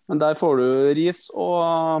 Men der får du ris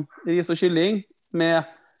og kylling med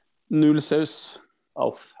 0 saus.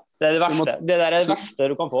 Det er det verste. Det der er det verste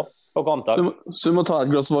du kan få på kantak. Så du må ta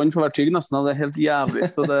et glass vann for hver tygg nesten, det er helt jævlig.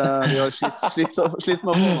 Så vi har slitt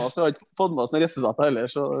med å få med oss. Vi har ikke fått med oss noen resultater heller,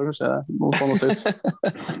 så kanskje må få noe saus.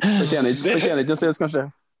 Fortjener ikke noe saus, kanskje.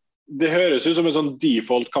 Det høres ut som en sånn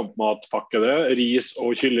default kampmatpakke, det. Ris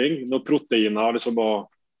og kylling. Noen proteiner, liksom, og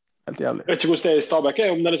helt jævlig. Jeg vet ikke hvordan det er i Stabæk,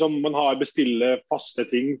 om det er liksom, man har bestille faste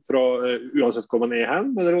ting fra uansett hvor man er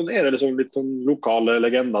hen, eller er det liksom litt sånn lokale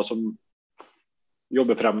legender som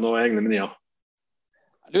jobber frem noen egne menyer?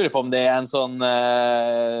 Jeg lurer på om det er en sånn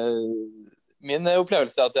min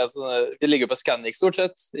opplevelse er at det er sånn, vi ligger på Scandic stort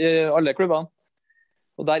sett i alle klubbene,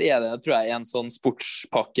 og der er det, tror jeg, en sånn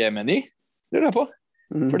sportspakkemeny, lurer jeg på.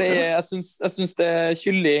 For jeg synes det er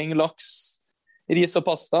kylling, laks, ris og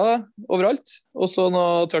pasta overalt, og så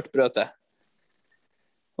noe tørt brød til.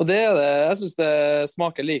 Og det er det, jeg synes det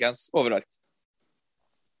smaker likens overalt.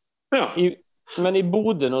 Ja. Men i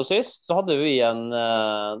Bodø nå sist, så hadde vi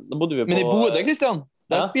da bodde vi på... Men i Bodø, Kristian,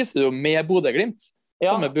 der spiser du med Bodø-Glimt.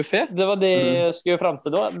 Samme buffet. Det var det jeg skulle frem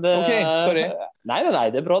til da. Ok, sorry. Nei,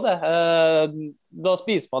 det er bra det. Da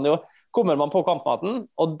spiser man jo, kommer man på kampmaten,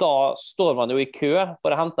 og da står man jo i kø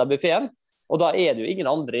for å hente buffeten, og da er det jo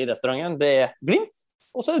ingen andre i restauranten. Det er Glimt,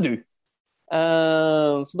 og så er det du.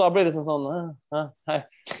 Så da blir det sånn hei.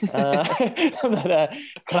 Det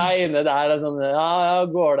kleine der sånn, ja,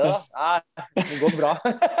 går det da? Nei, det går bra.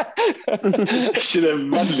 Er ikke det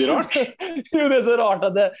veldig rart? Jo, det er så rart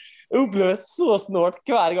at det oppleves så snart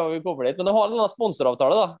hver gang vi kommer dit. Men det har en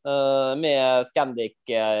sponsoravtale da, med Scandic,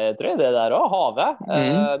 tror jeg det der også, Havet.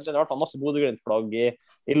 Det er i hvert fall masse Bodø-Glimt-flagg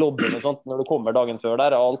i lobbyen og sånt når du kommer dagen før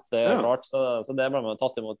der, og alt er klart, så det ble man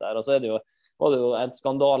tatt imot der. Og så var det jo en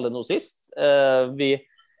skandale nå sist. Vi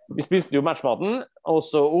spiste jo matchmaten, og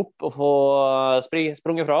så opp og få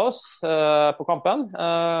sprunget fra oss på kampen,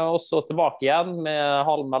 og så tilbake igjen med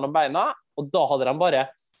halen mellom beina, og da hadde de bare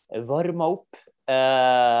varmet opp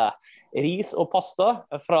ris og pasta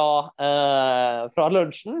fra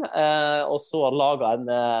lunsjen, og så laget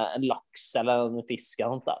en laks eller en fisk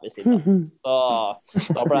ved siden av.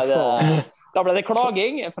 Da ble det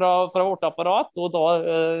klaging fra vårt apparat, og da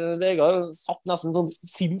Vegard satt nesten sånn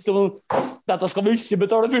sint og dette skal vi ikke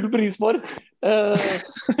betale full pris for.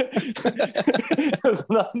 Så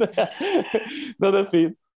den er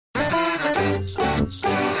fin.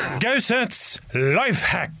 Gausets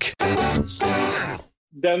lifehack.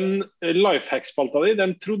 Den lifehack-spalta di,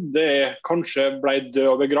 den trodde jeg kanskje ble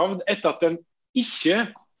død og begravd etter at den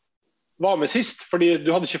ikke var med sist, fordi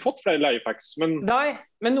du hadde ikke fått flere lifehacks. Nei,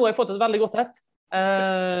 men nå har jeg fått et veldig godt rett.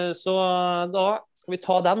 Så da skal vi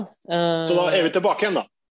ta den. Så da er vi tilbake igjen da?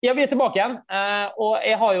 Ja, vi er tilbake igjen. Og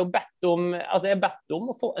jeg har jo bedt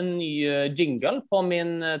om å få en ny jingle på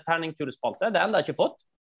min terningtullspalte. Det har jeg enda ikke fått.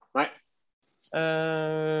 Nei.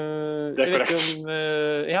 Det er korrekt.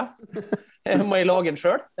 Ja. Må jeg lage en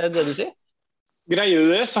selv? Er det du sier? Greier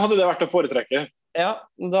du det, så hadde det vært å foretrekke. Ja,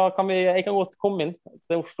 da kan jeg kan godt komme inn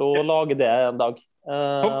til Oslo og lage det en dag.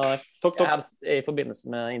 Topp. Helst i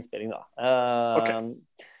forbindelse med innspilling da. Okay.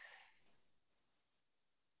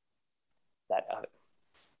 Der er vi.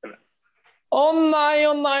 Å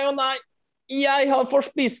nei. Jeg har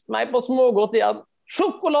forspist meg på smågodt igjen.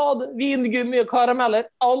 Sjokolade, vingummi og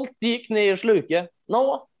karameller. Alt gikk ned i sluket.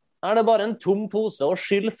 Nå er det bare en tom pose og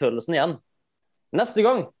skyldfølelsen igjen. Neste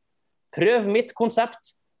gang, prøv mitt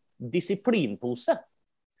konsept. Disiplinpose.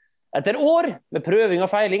 Etter år med prøving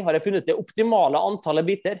og feiling har jeg funnet det optimale antallet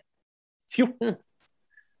biter. 14.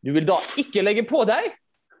 Du vil da ikke legge på deg,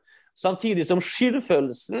 samtidig som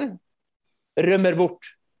skyldfølelsen rømmer bort.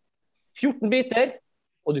 14 biter,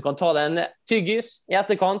 og du kan ta deg en tyggis i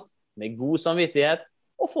etterkant med god samvittighet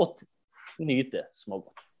og fått nyte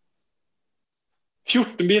smågodt.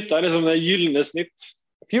 14 biter er liksom det gyllene snitt.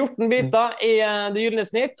 14 biter i det gyllene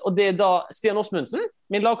snitt, og det er da Stian Osmundsen,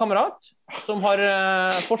 min lagkamerat, som har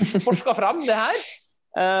forsket frem det her.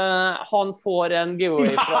 Han får en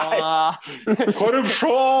giveaway fra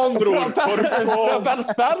korrupsjon, bror! Fra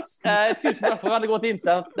Pels. Tusen takk for veldig godt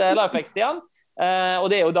innsendt lifehack, Stian. Og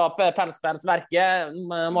det er jo da Pels-verket,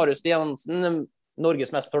 Marius Stiansen,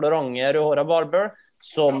 Norges mest tolerante rødhåra barber,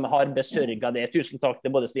 som har besørget det. Tusen takk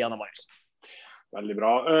til både Stian og Marius. Veldig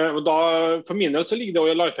bra. Og da, for min del så ligger det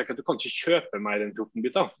også i lifehack at du kan ikke kjøpe mer enn 14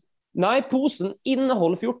 biter. Nei, posen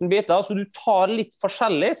inneholder 14 biter, så du tar litt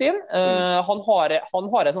forskjellig sin. Han har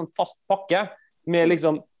en sånn fast pakke med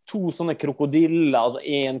liksom 2 sånne krokodiller, altså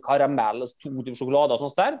 1 karamell, altså 2 typer sjokolade og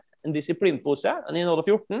sånt der. En disiplinpose, den inneholder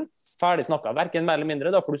 14. Ferdig snakket, hverken mer eller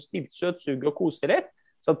mindre. Da får du stilt søtsug og kos deg litt,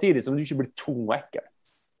 samtidig som du ikke blir tung og ekkel.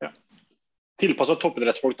 Ja. Tilpasset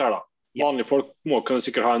toppidrettsfolk der da. Vanlige folk må kunne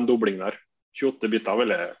sikkert ha en dobling der. 28 biter,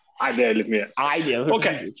 eller? Nei, det er litt mye. Nei, det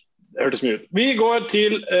hørtes mye ut. Vi går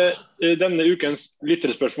til denne ukens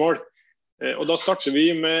lytterspørsmål. Og da starter vi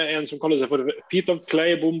med en som kaller seg for Feet of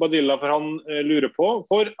Clay Bombadilla, for han lurer på,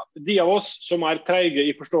 for de av oss som er treige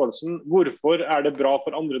i forståelsen, hvorfor er det bra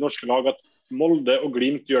for andre norske lag at Molde og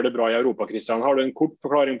Glimt gjør det bra i Europa, Kristian? Har du en kort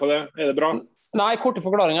forklaring på det? Er det bra? Nei, korte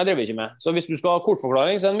forklaringer driver vi ikke med. Så hvis du skal ha kort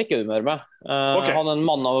forklaring, så er det Mikke du mør med. Okay. Han er en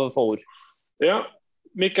mann av få ord. Ja,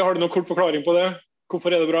 Mikke, har du noen kort forklaring på det? Hvorfor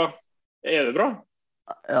er det bra? Er det bra?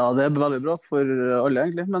 Ja, det er veldig bra for alle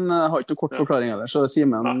egentlig, men jeg har ikke noen kort forklaring heller, så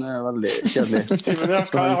Simen er veldig kjedelig. Simen, ja,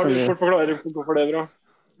 har du kort forklaring på hvorfor det er bra?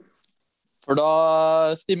 For da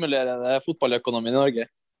stimulerer det fotballøkonomien i Norge.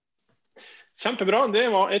 Kjempebra, det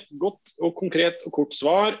var et godt og konkret og kort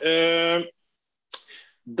svar.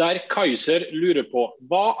 Der Kaiser lurer på,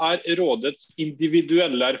 hva er rådets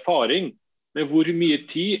individuelle erfaring med hvor mye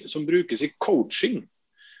tid som brukes i coaching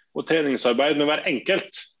og treningsarbeid med hver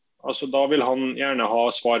enkelt? Altså, da vil han gjerne ha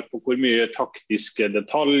svar på hvor mye taktiske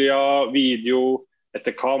detaljer, video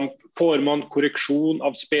etter kamp, får man korreksjon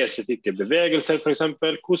av spesifikke bevegelser for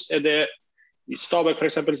eksempel? Hvordan er det i Stabæk for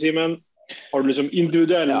eksempel, Simen? Har du liksom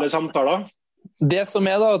individuelle samtaler? Det som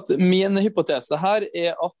er da, at min hypotese her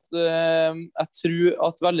er at jeg tror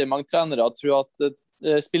at veldig mange trenere tror at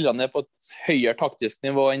spillerne er på et høyere taktisk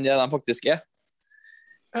nivå enn det de faktisk er.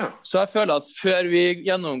 Ja. Så jeg føler at før vi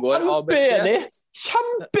gjennomgår ABC...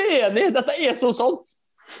 Kjempeenig! Dette er så sant!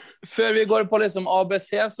 Før vi går på liksom ABC,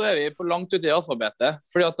 så er vi på langt ute i alfabetet.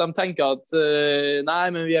 Fordi at de tenker at nei,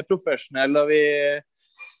 men vi er profesjonelle, og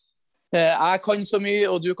jeg kan så mye,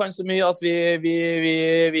 og du kan så mye, at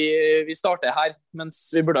vi starter her,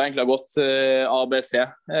 mens vi burde egentlig ha gått ABC.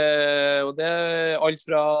 Og det er alt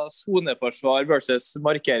fra soneforsvar versus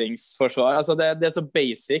markeringsforsvar. Altså det er så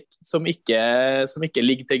basic som ikke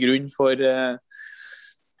ligger til grunn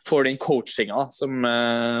for den coachinga som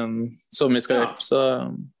vi skal gjøre.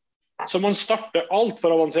 Så man starter alt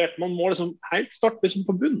for avansert. Man må liksom helt starte liksom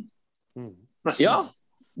på bunn. Nesten. Ja,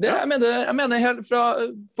 jeg mener helt fra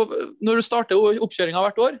når du starter oppkjøringa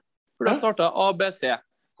hvert år, for du har startet ABC.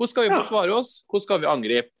 Hvordan skal vi forsvare oss? Hvordan skal vi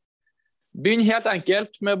angripe? Begynn helt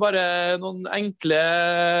enkelt med bare noen enkle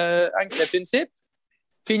prinsipp.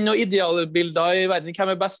 Finn noen idealbilder i verden.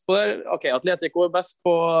 Hvem er best på det? Ok, Atletico er best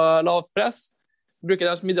på lavpress. Bruker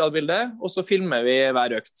det som idealbilde, og så filmer vi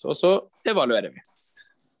hver økt, og så evaluerer vi.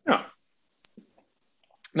 Ja.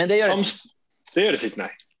 Men det gjøres ikke. Det gjøres ikke,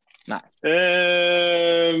 nei.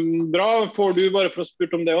 Bra, får du, bare for å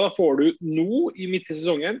spørre om det, får du nå i midt i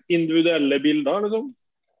sesongen individuelle bilder, liksom?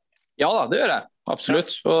 Ja da, det gjør jeg,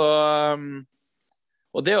 absolutt.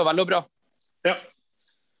 Og det er jo veldig bra. Ja.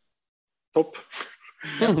 Topp.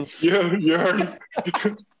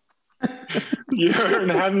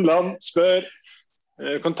 Jørn Henland spør,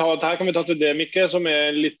 her kan vi ta til det, Mikke, som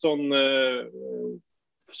er litt sånn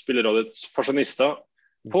spillerådets fasjonister.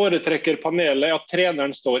 Foretrekker panelet at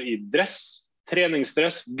treneren står i dress,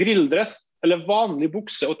 treningsdress, grilldress eller vanlig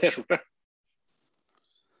bukse og t-skjorte?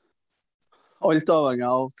 Alt avhengig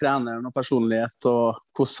av treneren og personlighet og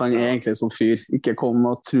hvordan han er egentlig som fyr. Ikke kom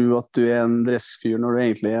og tro at du er en dressfyr når du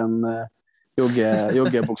egentlig er en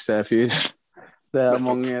joggebuksefyr. Det er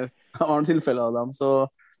mange tilfeller av dem, så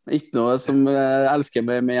ikke noe som jeg elsker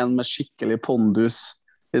med en med skikkelig pondus,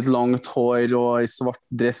 litt langt hår og en svart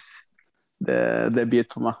dress. Det biter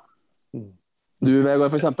på meg. Du, Vegard,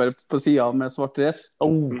 for eksempel, på siden med svart dress,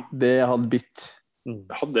 det hadde bitt.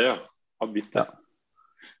 Det hadde bitt, ja.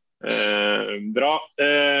 Bra.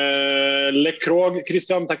 Lekrog,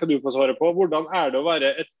 Kristian, tenker du får svare på. Hvordan er det å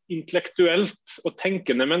være et intellektuelt og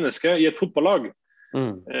tenkende menneske i et fotballag?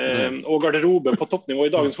 Og garderobe på toppnivå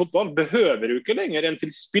i dagens fotball behøver jo ikke lenger enn til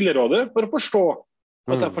spillerådet for å forstå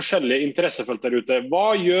at det er forskjellige interessefelt der ute. Hva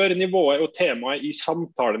gjør nivået og temaet i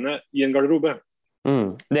samtalene i en garderobe?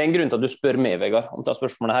 Det er en grunn til at du spør meg, Vegard, om det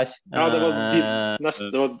spørsmålet her. Ja, det var ditt neste.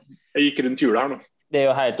 Jeg gikk rundt hjulet her nå. Det er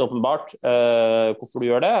jo helt åpenbart hvorfor du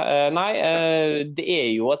gjør det. Det er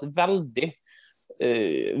jo et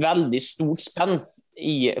veldig stort spenn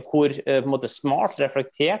i hvor på en måte smart,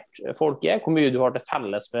 reflektert folk er, hvor mye du har til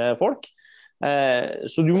felles med folk.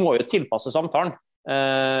 Så du må jo tilpasse samtalen.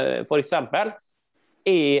 For eksempel,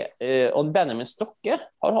 og Benjamin Stokke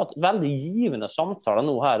har hatt veldig givende samtaler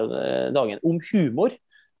nå her dagen om humor.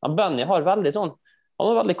 Benny har veldig sånn, han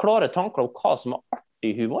har veldig klare tanker om hva som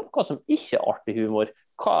artig humor, hva som ikke artig humor.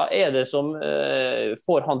 Hva det som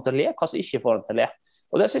får han til å le, hva som ikke får han til å le.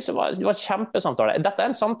 Og det synes jeg var en kjempesamtale. Dette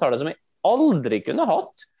en samtale som jeg aldri kunne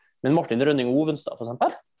hatt med Martin Rønning Ovenstad, for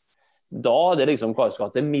eksempel. Da det liksom hva du skal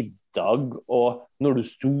ha til middag, og når du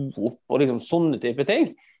sto opp, og liksom sånne type ting.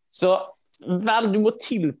 Så vel, du må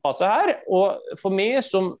tilpasse her, og for meg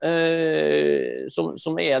som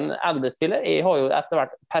en eldre spiller, jeg har jo etter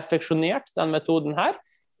hvert perfeksjonert den metoden her.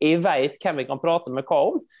 Jeg vet hvem jeg kan prate med hva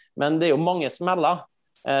om, men det jo mange smeller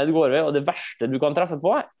det går ved, og det verste du kan treffe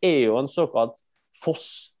på jo en såkalt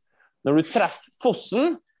foss. Når du treffer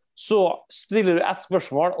fossen, så stiller du et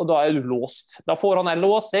spørsmål, og da du låst. Da får han en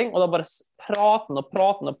låsing, og da bare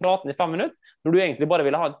praten i 5 minutter, når du egentlig bare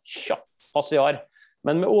ville ha en kjapp passiar.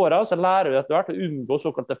 Men med årene så lærer du etter hvert å unngå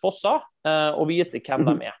såkalte fosser, og vite hvem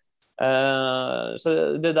de så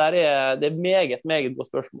det der det meget, meget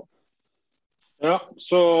godt spørsmål. Ja,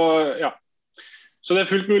 så det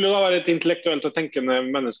fullt mulig å være et intellektuelt og tenkende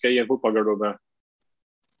menneske i en fotballgarderobe.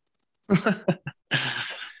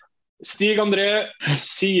 Stig André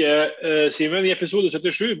sier, Simen, i episode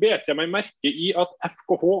 77 bet jeg meg merke i at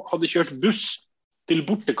FKH hadde kjørt buss til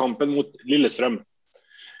bortekampen mot Lillestrøm.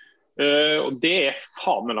 Og det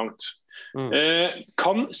faen meg langt.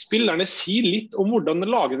 Kan spillerne si litt om hvordan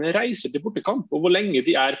lagene reiser til bortekamp, og hvor lenge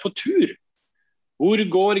de på tur? Hvor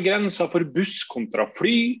går grensa for buss kontra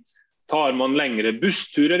fly? Tar man lengre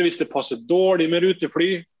bussturer hvis det passer dårlig med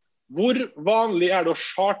rutefly? Hvor vanlig det å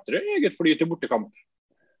chartre eget fly til bortekamp?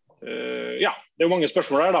 Ja, det jo mange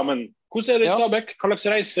spørsmål her da, men hvordan det i Stabæk? Hva slags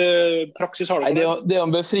reisepraksis har du? Nei, det jo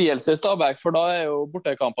en befrielse i Stabæk, for da jo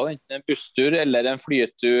bortekampene enten en busstur eller en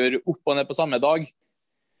flytur opp og ned på samme dag.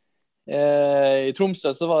 I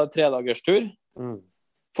Tromsø så var det 3-dagerstur.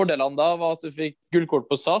 Fordelene da var at du fikk gullkort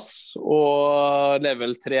på SAS og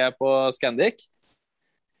level 3 på Scandic.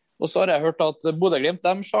 Og så har jeg hørt at Bodø/Glimt,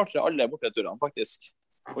 de chartrer alle borteturene faktisk.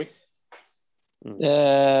 Oi.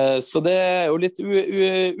 Så det jo litt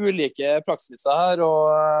ulike praksiser her, og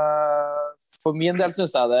for min del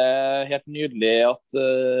synes jeg det helt nydelig at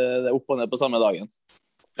det opp og ned på samme dagen.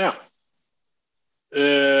 Ja.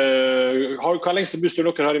 Hva lengste busstur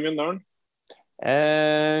dere har i Mjøndalen?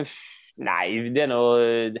 Nei, det noe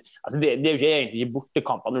altså det jo ikke egentlig ikke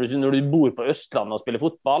bortekamper når du bor på Østlandet og spiller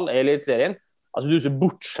fotball i Eliteserien. Altså du så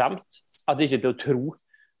bortskjemt at det ikke til å tro.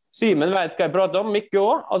 Simen vet hva jeg prater om, Mikke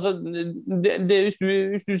også. Altså,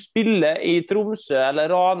 hvis du spiller i Tromsø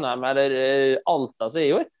eller Ranheim eller Alta, så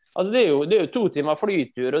i år, altså det jo 2 timer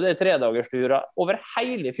flytur, og det 3-dagersturer over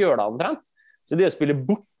hele fjøla omtrent. Så det å spille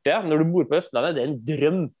borte når du bor på Østlandet, det en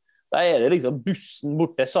drøm. Da det liksom bussen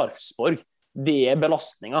bort til Sarpsborg. Det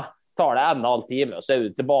belastninger. Tar det 1,5 time, og så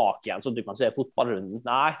du tilbake igjen, så du kan se fotballrunden.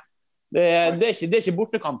 Nei. Det ikke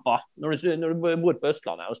bortekamper når du bor på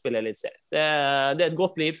Østlandet og spiller eliteserie. Det et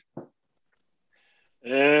godt liv.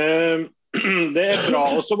 Det bra.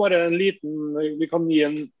 Og så bare en liten, vi kan gi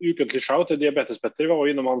en ukentlig shout til Diabetes-Petter. Vi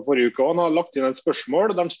var innom han forrige uke, og han har lagt inn et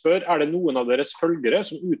spørsmål. De spør, det noen av deres følgere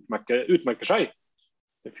som utmerker seg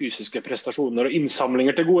med fysiske prestasjoner og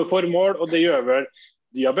innsamlinger til gode formål, og det gjør vel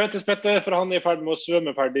Diabetes-Petter, for han i ferd med å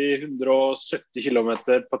svømme ferdig 170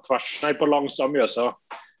 kilometer på langs av Mjøsa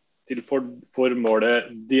til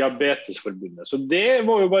formålet Diabetesforbundet. Så det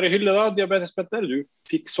må jo bare hylle da, Diabetes-Petter. Du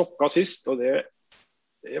fikk sokka sist, og det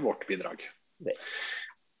vårt bidrag.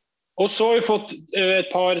 Og så har vi fått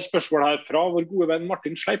et par spørsmål her fra vår gode venn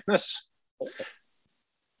Martin Sleipnes.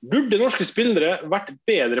 Burde norske spillere vært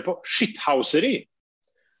bedre på shithouseri?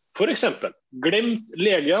 For eksempel, glemt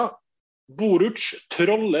Legia, Boruc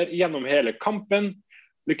troller gjennom hele kampen,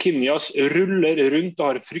 Luquinhas ruller rundt og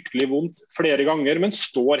har fryktelig vondt flere ganger, men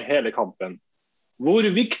står hele kampen. Hvor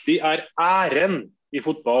viktig æren i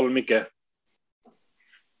fotball, Mikke?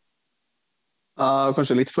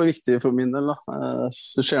 Kanskje litt for viktig for min del.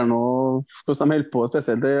 Det skjer noe hvordan de holder på,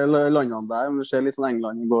 spesielt i landene der. Det skjer litt sånn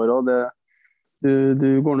England i går, og du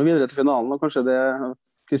går nå videre til finalen, og kanskje det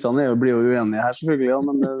Kristian blir jo uenig her selvfølgelig, ja,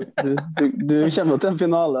 men du kommer til en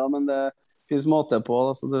finale, ja, men det finnes måte på,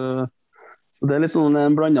 så det litt sånn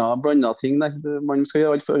en blandet ting der. Man skal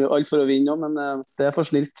gjøre alt for å vinne, men det for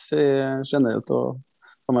snilt generelt, og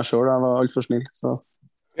for meg selv, jeg var alt for snill. Så.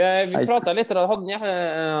 Vi pratet litt om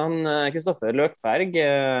han Kristoffer Løkberg,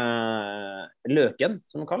 Løken,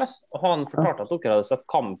 som han kalles, og han fortalte at dere hadde sett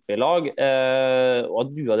kamp i lag, og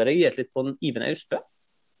at du hadde reagert litt på den Iven Austbø.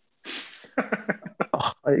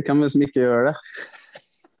 Hvem som ikke gjør det?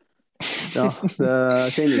 Ja,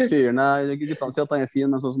 jeg kjenner ikke fyren. Guttene sier at han fin,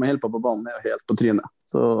 men sånn som han holder på banen jo helt på trynet.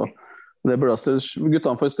 Så det burde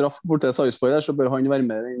guttene får straff bort til Sarpsborg der, så bør han være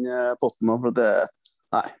med i den potten, for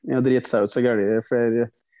Nei, jeg driter seg ut så gærlig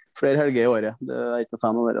flere helger i året. Det er ikke noe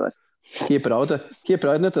fan av det der. Keepere, vet du.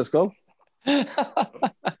 Keepere i et nøtteskall.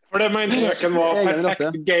 For det mener jeg var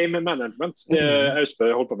perfekt game management det Austbø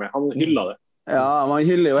holdt på med. Han hylla det. Ja, man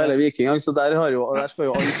hyller jo hele Viking, så der skal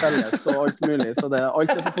jo alt felles og alt mulig, så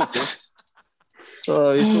alt så positivt. Så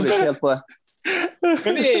vi står ikke helt på det.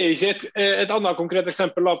 Men det ikke et annet konkret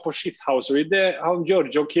eksempel da, på shithousery. Det han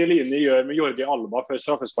Giorgio Chiellini gjør med Jordi Alba før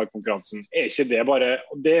straffesparkkonkurransen, ikke det bare,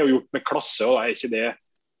 det jo gjort med klasse, og ikke det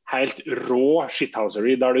helt rå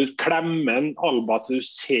shithousery, der du klemmer en Alba til du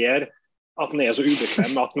ser at den så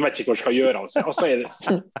ubekvem, at den vet ikke hva den skal gjøre av seg.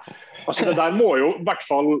 Altså det der må jo i hvert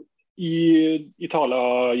fall i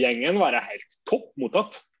Italia-gjengen være helt topp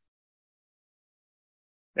mottatt.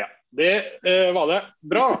 Ja, det var det.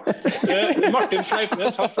 Bra. Martin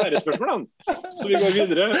Sleipnes har flere spørsmål, så vi går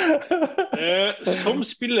videre. Som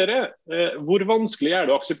spillere, hvor vanskelig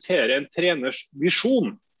det å akseptere en treners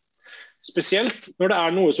visjon? Spesielt når det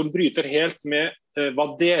noe som bryter helt med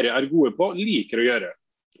hva dere gode på, liker å gjøre.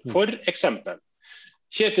 For eksempel,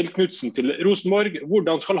 Kjetil Knudsen til Rosenborg,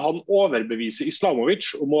 hvordan skal han overbevise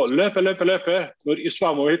Islamovic om å løpe, når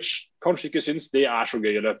Islamovic kanskje ikke synes det så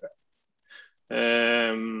gøy å løpe?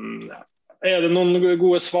 Det noen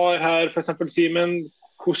gode svar her, for eksempel Simen?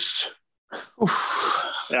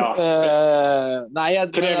 Ja.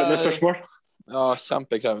 Krevende spørsmål. Ja,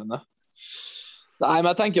 kjempekrevende. Nei,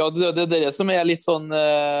 men jeg tenker at det det som litt sånn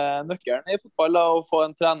nøkkelen i fotball, da, å få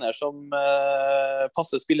en trener som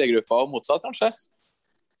passer spillergruppa og motsatt, kanskje.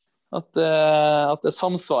 At det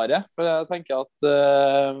samsvarer. For jeg tenker at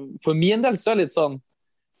for min del så det litt sånn,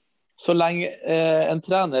 så lenge en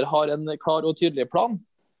trener har en klar og tydelig plan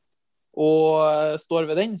og står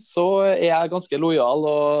ved den, så jeg ganske lojal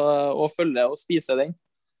og følger og spiser den.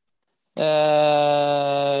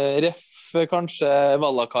 Ref kanskje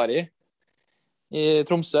Vallakari i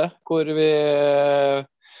Tromsø, hvor vi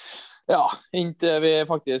inntil vi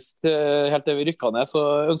faktisk helt til vi rykket ned,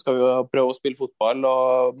 så ønsket vi å prøve å spille fotball,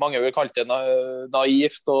 og mange vil kalle det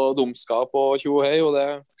naivt og dumskap og tjohei, og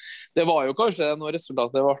det var jo kanskje når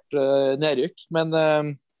resultatet ble nedrykk, men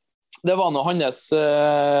det var nå hans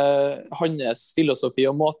filosofi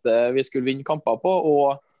og måte vi skulle vinne kamper på,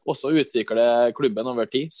 og også utvikle klubben over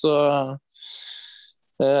tid, så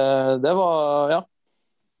det var,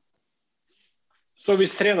 Så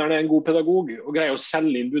hvis treneren en god pedagog og greier å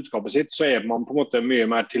selge inn budskapet sitt, så man på en måte mye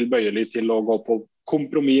mer tilbøyelig til å gå på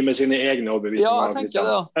kompromiss med sine egne overbevisninger. Ja, jeg tenker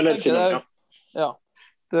det. Eller, ja,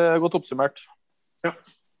 det godt oppsummert. Ja.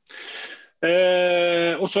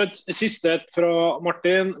 Og så et siste fra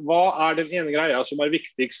Martin. Hva den ene greia som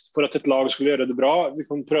viktigst for at et lag skulle gjøre det bra? Vi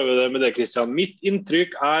kan prøve det med det, Kristian. Mitt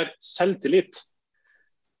inntrykk selvtillit.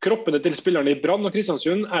 Kroppene til spillerne i Brann og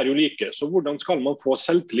Kristiansund jo like, så hvordan skal man få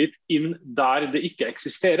selvtillit inn der det ikke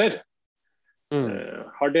eksisterer?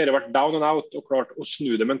 Har dere vært down and out og klart å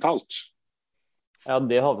snu det mentalt? Ja,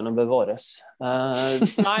 det har vi nå bevares.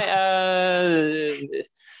 Nei,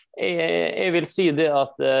 jeg vil si det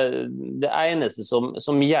at det eneste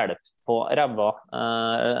som hjelper på ræva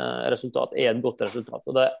resultat et godt resultat,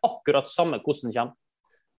 og det akkurat samme hvordan det kommer.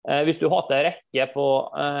 Hvis du har hatt en rekke på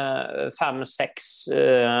 5-6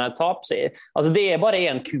 tap, så altså det bare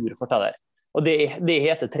en kur for det der, og det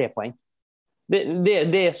heter 3 poeng.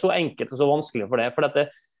 Det så enkelt og så vanskelig for det, for at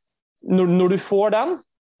når du får den,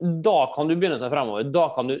 da kan du begynne seg fremover, da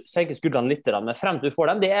kan du senke skuldrene litt, men frem til du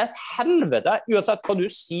får den, det et helvete, uansett hva du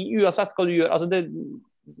sier, uansett hva du gjør, altså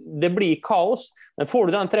det blir kaos, men får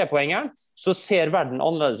du den 3-poengeren, så ser verden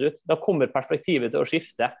annerledes ut, da kommer perspektivet til å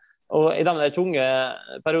skifte. Og i de tunge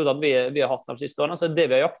periodene vi har hatt de siste årene, så det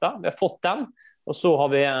vi har jaktet, vi har fått den, og så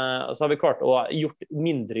har vi klart å gjort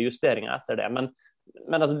mindre justeringer etter det. Men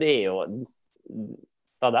altså, det jo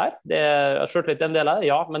det der. Det skjørt litt en del av det,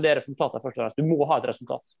 ja, men det resultatet først og fremst. Du må ha et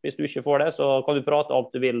resultat. Hvis du ikke får det, så kan du prate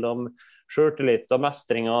alt du vil om skjørtelit og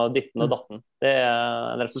mestring og ditten og datten. Det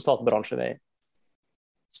en resultatbransje vi i.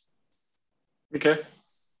 Ok.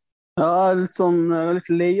 Ja, jeg litt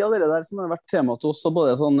lei av det der som har vært tema til oss, og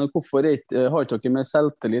både sånn, hvorfor har ikke dere mer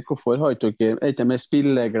selvtillit, hvorfor har ikke dere mer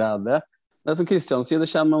spilleglede? Det som Kristian sier, det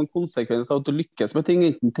kommer en konsekvens av at du lykkes med ting,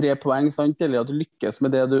 enten 3 poeng, sant, eller at du lykkes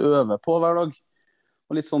med det du øver på hver dag.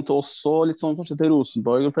 Og litt sånn til oss, og litt sånn kanskje til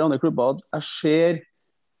Rosenborg og flere andre klubber, at jeg ser,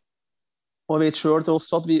 og jeg vet selv til oss,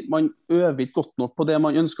 at man øver ikke godt nok på det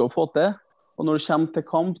man ønsker å få til, og når du kommer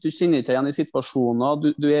til kamp, du kjenner ikke igjen i situasjoner,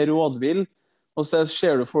 du rådvill, og så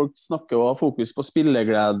ser du folk snakke og ha fokus på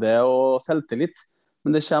spilleglede og selvtillit,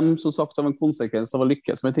 men det kommer som sagt av en konsekvens av å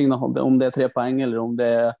lykkes med tingene, om det 3 poeng eller om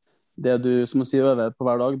det du, som man sier, øver på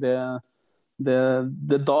hver dag,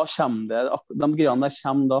 da kommer det, de greiene der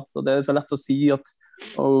kommer da, og det så lett å si at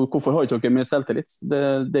Og hvorfor har ikke dere mer selvtillit? Det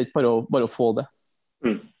er ikke bare å få det.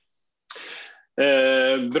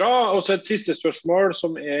 Bra. Og så et siste spørsmål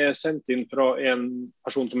som er sendt inn fra en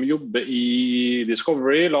person som jobber i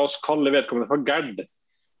Discovery. La oss kalle vedkommende for Gerd.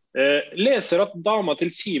 Leser at dama til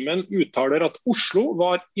Simen uttaler at Oslo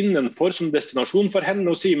var innenfor som destinasjon for henne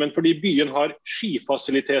og Simen fordi byen har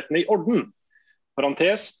skifasilitetene i orden.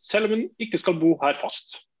 Parentes, selv om hun ikke skal bo her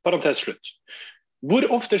fast. Parentes slutt. Hvor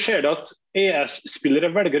ofte skjer det at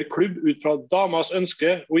ES-spillere velger klubb ut fra damas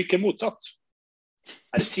ønske og ikke motsatt?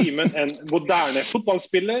 Er Simen en moderne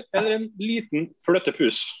fotballspiller eller en liten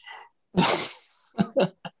fløttepus?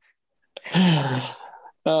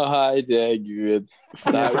 Herregud.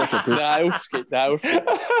 Det er orsker.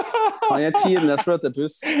 Han er tidenes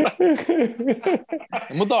fløttepus.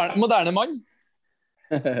 Moderne mann.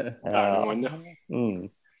 Moderne mann, ja.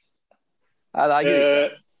 Nei, det er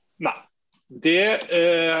greit. Nei. Det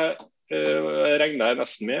regner jeg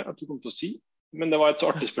nesten med at du kom til å si. Men det var et så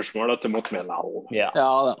artig spørsmål at det måtte med deg.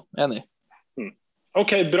 Ja, enig.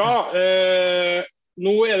 Ok, bra.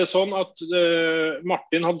 Nå er det sånn at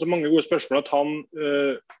Martin hadde så mange gode spørsmål at han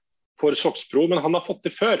får Soxpro, men han har fått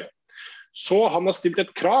det før. Så han har stilt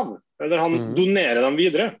et krav, eller han donerer dem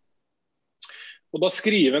videre. Og da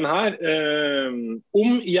skriver han her,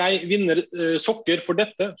 om jeg vinner sokker for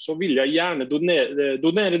dette, så vil jeg gjerne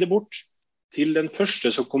donere det bort til den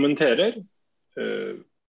første som kommenterer,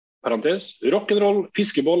 parentes, rock'n'roll,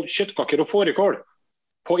 fiskeboll, kjøttkaker og fårikål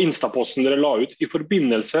på Instaposten dere la ut i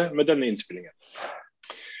forbindelse med denne innspillingen.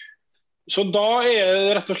 Så da er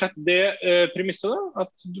det rett og slett det premisset da,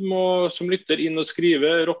 at du må som lytter inn og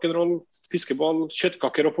skrive rock'n'roll, fiskeboll,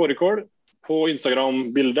 kjøttkaker og fårikål på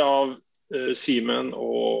Instagram-bildet av Simen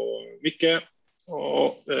og Mikke.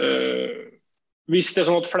 Og hvis det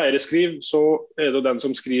er sånn at flere skriver, så er det den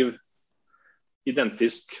som skriver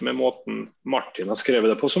identisk med måten Martin har skrevet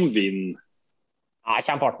det på som vinn. Ja,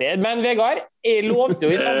 kjempeartig. Men Vegard, jeg lovte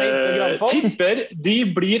jo i samme Instagram-post. Tipper de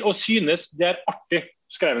blir å synes det er artig,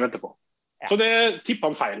 skrev han etterpå. Ja. Så det tipper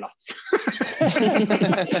han feil da.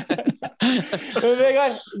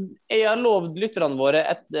 Vegard, jeg har lovd lytterne våre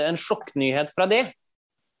en sjokknyhet fra det.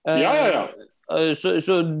 Ja.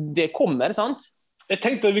 Så det kommer, sant? Jeg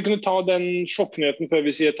tenkte at vi kunne ta den sjokknyheten før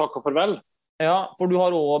vi sier takk og farvel. Ja, for du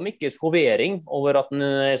har også Mikkes hovering over at han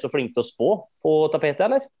er så flink til å spå på tapetet,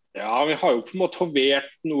 eller? Ja, vi har jo på en måte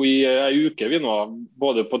hovert nå i en uke, vi nå,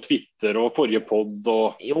 både på Twitter og forrige podd.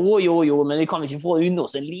 Og... Jo, men vi kan ikke få unna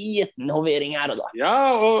oss en liten hovering her og da.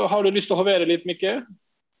 Ja, og har du lyst til å hovere litt, Mikke?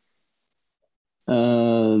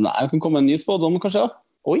 Nei, jeg kan komme med en ny spådom, kanskje?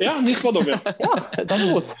 Oi. Ja, ny spådom, ja. Ja, ta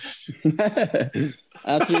det godt.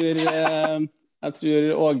 Jeg tror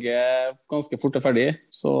Åge ganske fort er ferdig,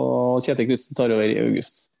 så Kjetil Knudsen tar over i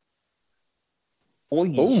august. Oi.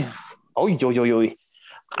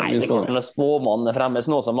 Nei, det kan være spåmann fremme.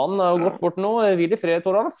 Snåsamann har gått bort nå, hvil i fred,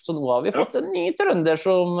 Toralf. Så nå har vi fått en ny trønder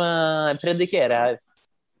som predikerer her.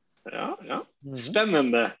 Ja.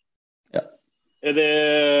 Spennende. Ja. Er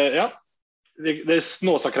det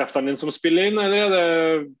Snåsakreftene dine som spiller inn, eller er det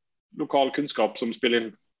lokal kunnskap som spiller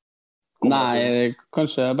inn? Nei,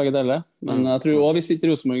 kanskje begge deler. Men jeg tror også hvis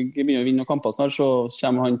ikke Rosenborg begynner å vinne noen kamper snart, så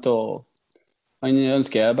kommer han til å... Han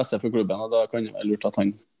ønsker beste for klubben, og da kan det være lurt at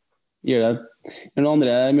han gir det noen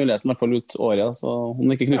andre muligheter, i hvert fall ut året. Så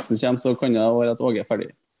om ikke Knudsen kommer, så kan det være at Åge er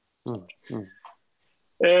ferdig.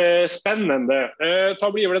 Spennende.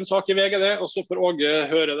 Da blir vel en sak i VG det, og så får Åge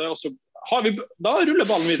høre det, og så har vi... Da ruller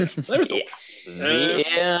ballen videre. Det er vel topp. Det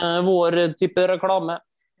er vår type reklame.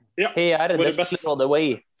 Ja, PR, det spiller the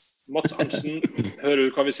way. Mats Arntzen, hører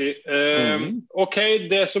du hva vi sier? Ok,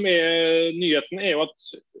 det som er nyheten er jo at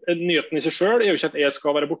nyheten i seg selv er jo ikke at jeg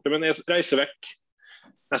skal være borte, men jeg reiser vekk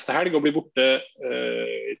neste helg og blir borte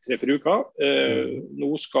i 3-4 uker.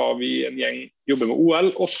 Nå skal vi en gjeng jobbe med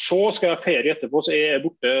OL, og så skal jeg ha ferie etterpå, så jeg er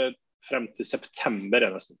borte frem til september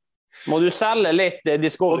nesten. Må du selge litt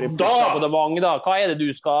Discovery Plus abonnement da? Hva er det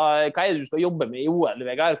du skal jobbe med i OL,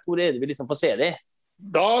 Vegard? Hvor er det vi liksom får se det?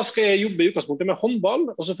 Da skal jeg jobbe i utgangspunktet med håndball,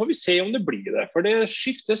 og så får vi se om det blir det. For det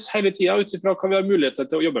skiftes hele tiden ut fra hva vi har mulighet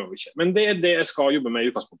til å jobbe med. Men det er det jeg skal jobbe med i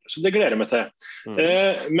utgangspunktet, så det gleder jeg meg til.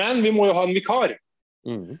 Men vi må jo ha en vikar,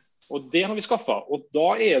 og det har vi skaffet. Og da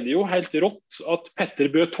er det jo helt rått at Petter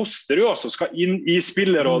Bø Tosterud også skal inn i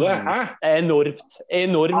spillerrådet. Enormt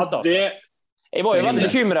altså. Jeg var jo veldig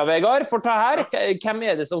bekymret, Vegard, for det her. Hvem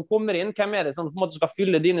er det som kommer inn? Hvem er det som på en måte skal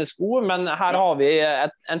fylle dine sko? Men her har vi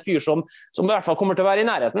en fyr som i hvert fall kommer til å være i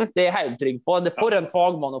nærheten. Det er jeg helt trygg på. Det er for en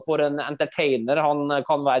fagmann og for en entertainer han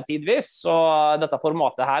kan være tidvis. Så dette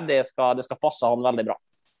formatet her, det skal passe han veldig bra.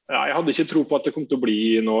 Ja, jeg hadde ikke tro på at det kom til å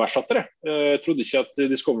bli noe erstatter. Jeg trodde ikke at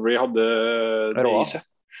Discovery hadde det i seg.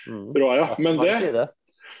 Bra, ja. Men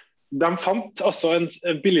de fant altså en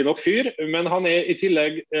billig nok fyr, men han er i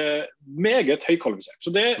tillegg meget høykvalifisert.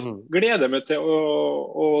 Så det gleder jeg meg til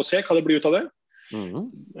å se hva det blir ut av det.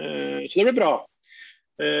 Så det blir bra.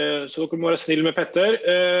 Så dere må være snill med Petter.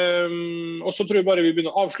 Og så tror jeg bare vi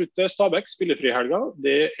begynner å avslutte Stabæk spillefri helga.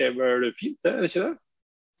 Det er vel fint, det? Er det ikke det?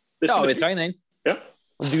 Ja, vi trenger den. Ja.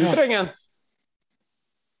 Du trenger den.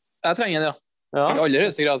 Jeg trenger den, ja. I aller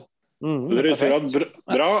høyeste grad.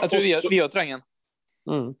 Bra. Jeg tror vi også trenger den.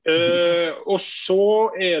 Og så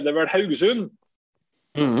er det vel Haugesund.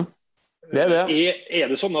 Det er det.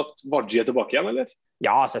 Er det sånn at Wadji er tilbake igjen, eller?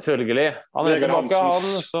 Ja, selvfølgelig. Han er tilbake,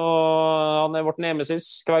 han er vårt nemesis.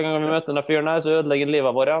 Hver gang vi møter denne fyren her, så ødelegger han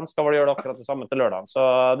livet vårt. Han skal vel gjøre det akkurat det samme til lørdagen. Så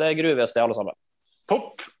det gruer vi oss til alle sammen.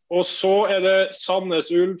 Topp. Og så er det Sandnes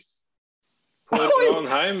Ulf for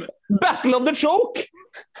Ranheim. Battle of the Choke!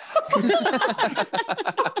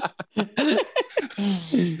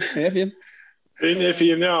 Det er fin. Den er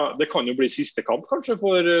fin, ja. Det kan jo bli siste kamp, kanskje,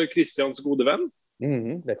 for Kristians gode venn.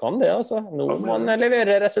 Det kan det, altså. Nå må man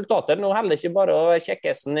levere resultater. Nå heller ikke bare å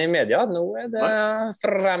kjekkesen i media. Nå er det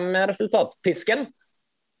frem med resultatpisken.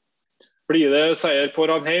 Blir det seier på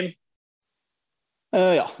Ranheim?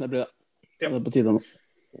 Ja, det blir det. Så det er på tide nå.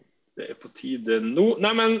 Det er på tide nå.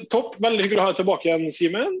 Nei, men topp. Veldig hyggelig å ha deg tilbake igjen,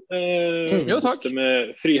 Simen. Jo, takk.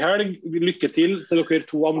 Med frihelg. Lykke til dere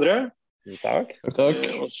to andre. Takk.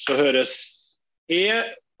 Og så høres jeg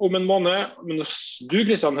om en måned. Men du,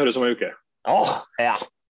 Kristian, høres om en uke. Ja.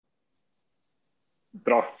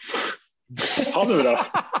 Bra. Ha det bra.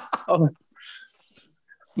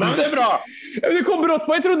 Men det er bra. Du kom brått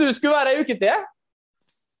på. Jeg trodde du skulle være en uke til.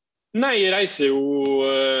 Nei, jeg reiser jo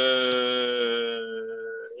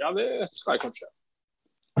ja, det skal jeg kanskje.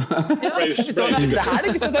 Det her er ikke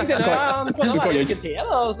så tenkt.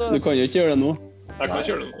 Du kan jo ikke gjøre det nå. Jeg kan ikke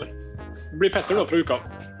gjøre det nå. Det blir Petter da fra uka.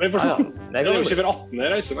 Men jeg forstår. Det er jo ikke for 18 jeg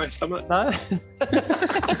reiser, nei, stemmer det.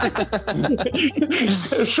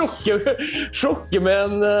 Sjokke med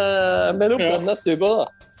en opphold neste uke da.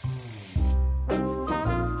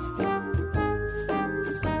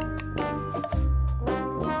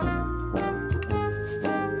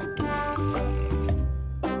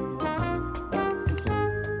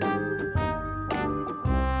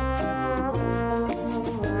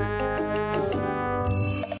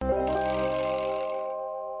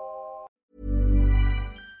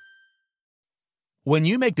 When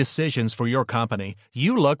you make decisions for your company,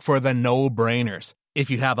 you look for the no-brainers. If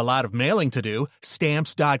you have a lot of mailing to do,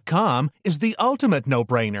 Stamps.com is the ultimate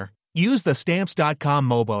no-brainer. Use the Stamps.com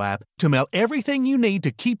mobile app to mail everything you need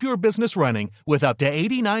to keep your business running with up to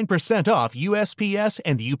 89% off USPS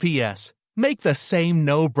and UPS. Make the same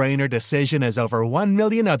no-brainer decision as over 1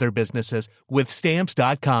 million other businesses with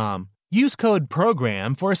Stamps.com. Use code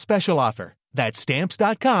PROGRAM for a special offer. That's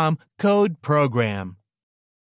Stamps.com, code PROGRAM.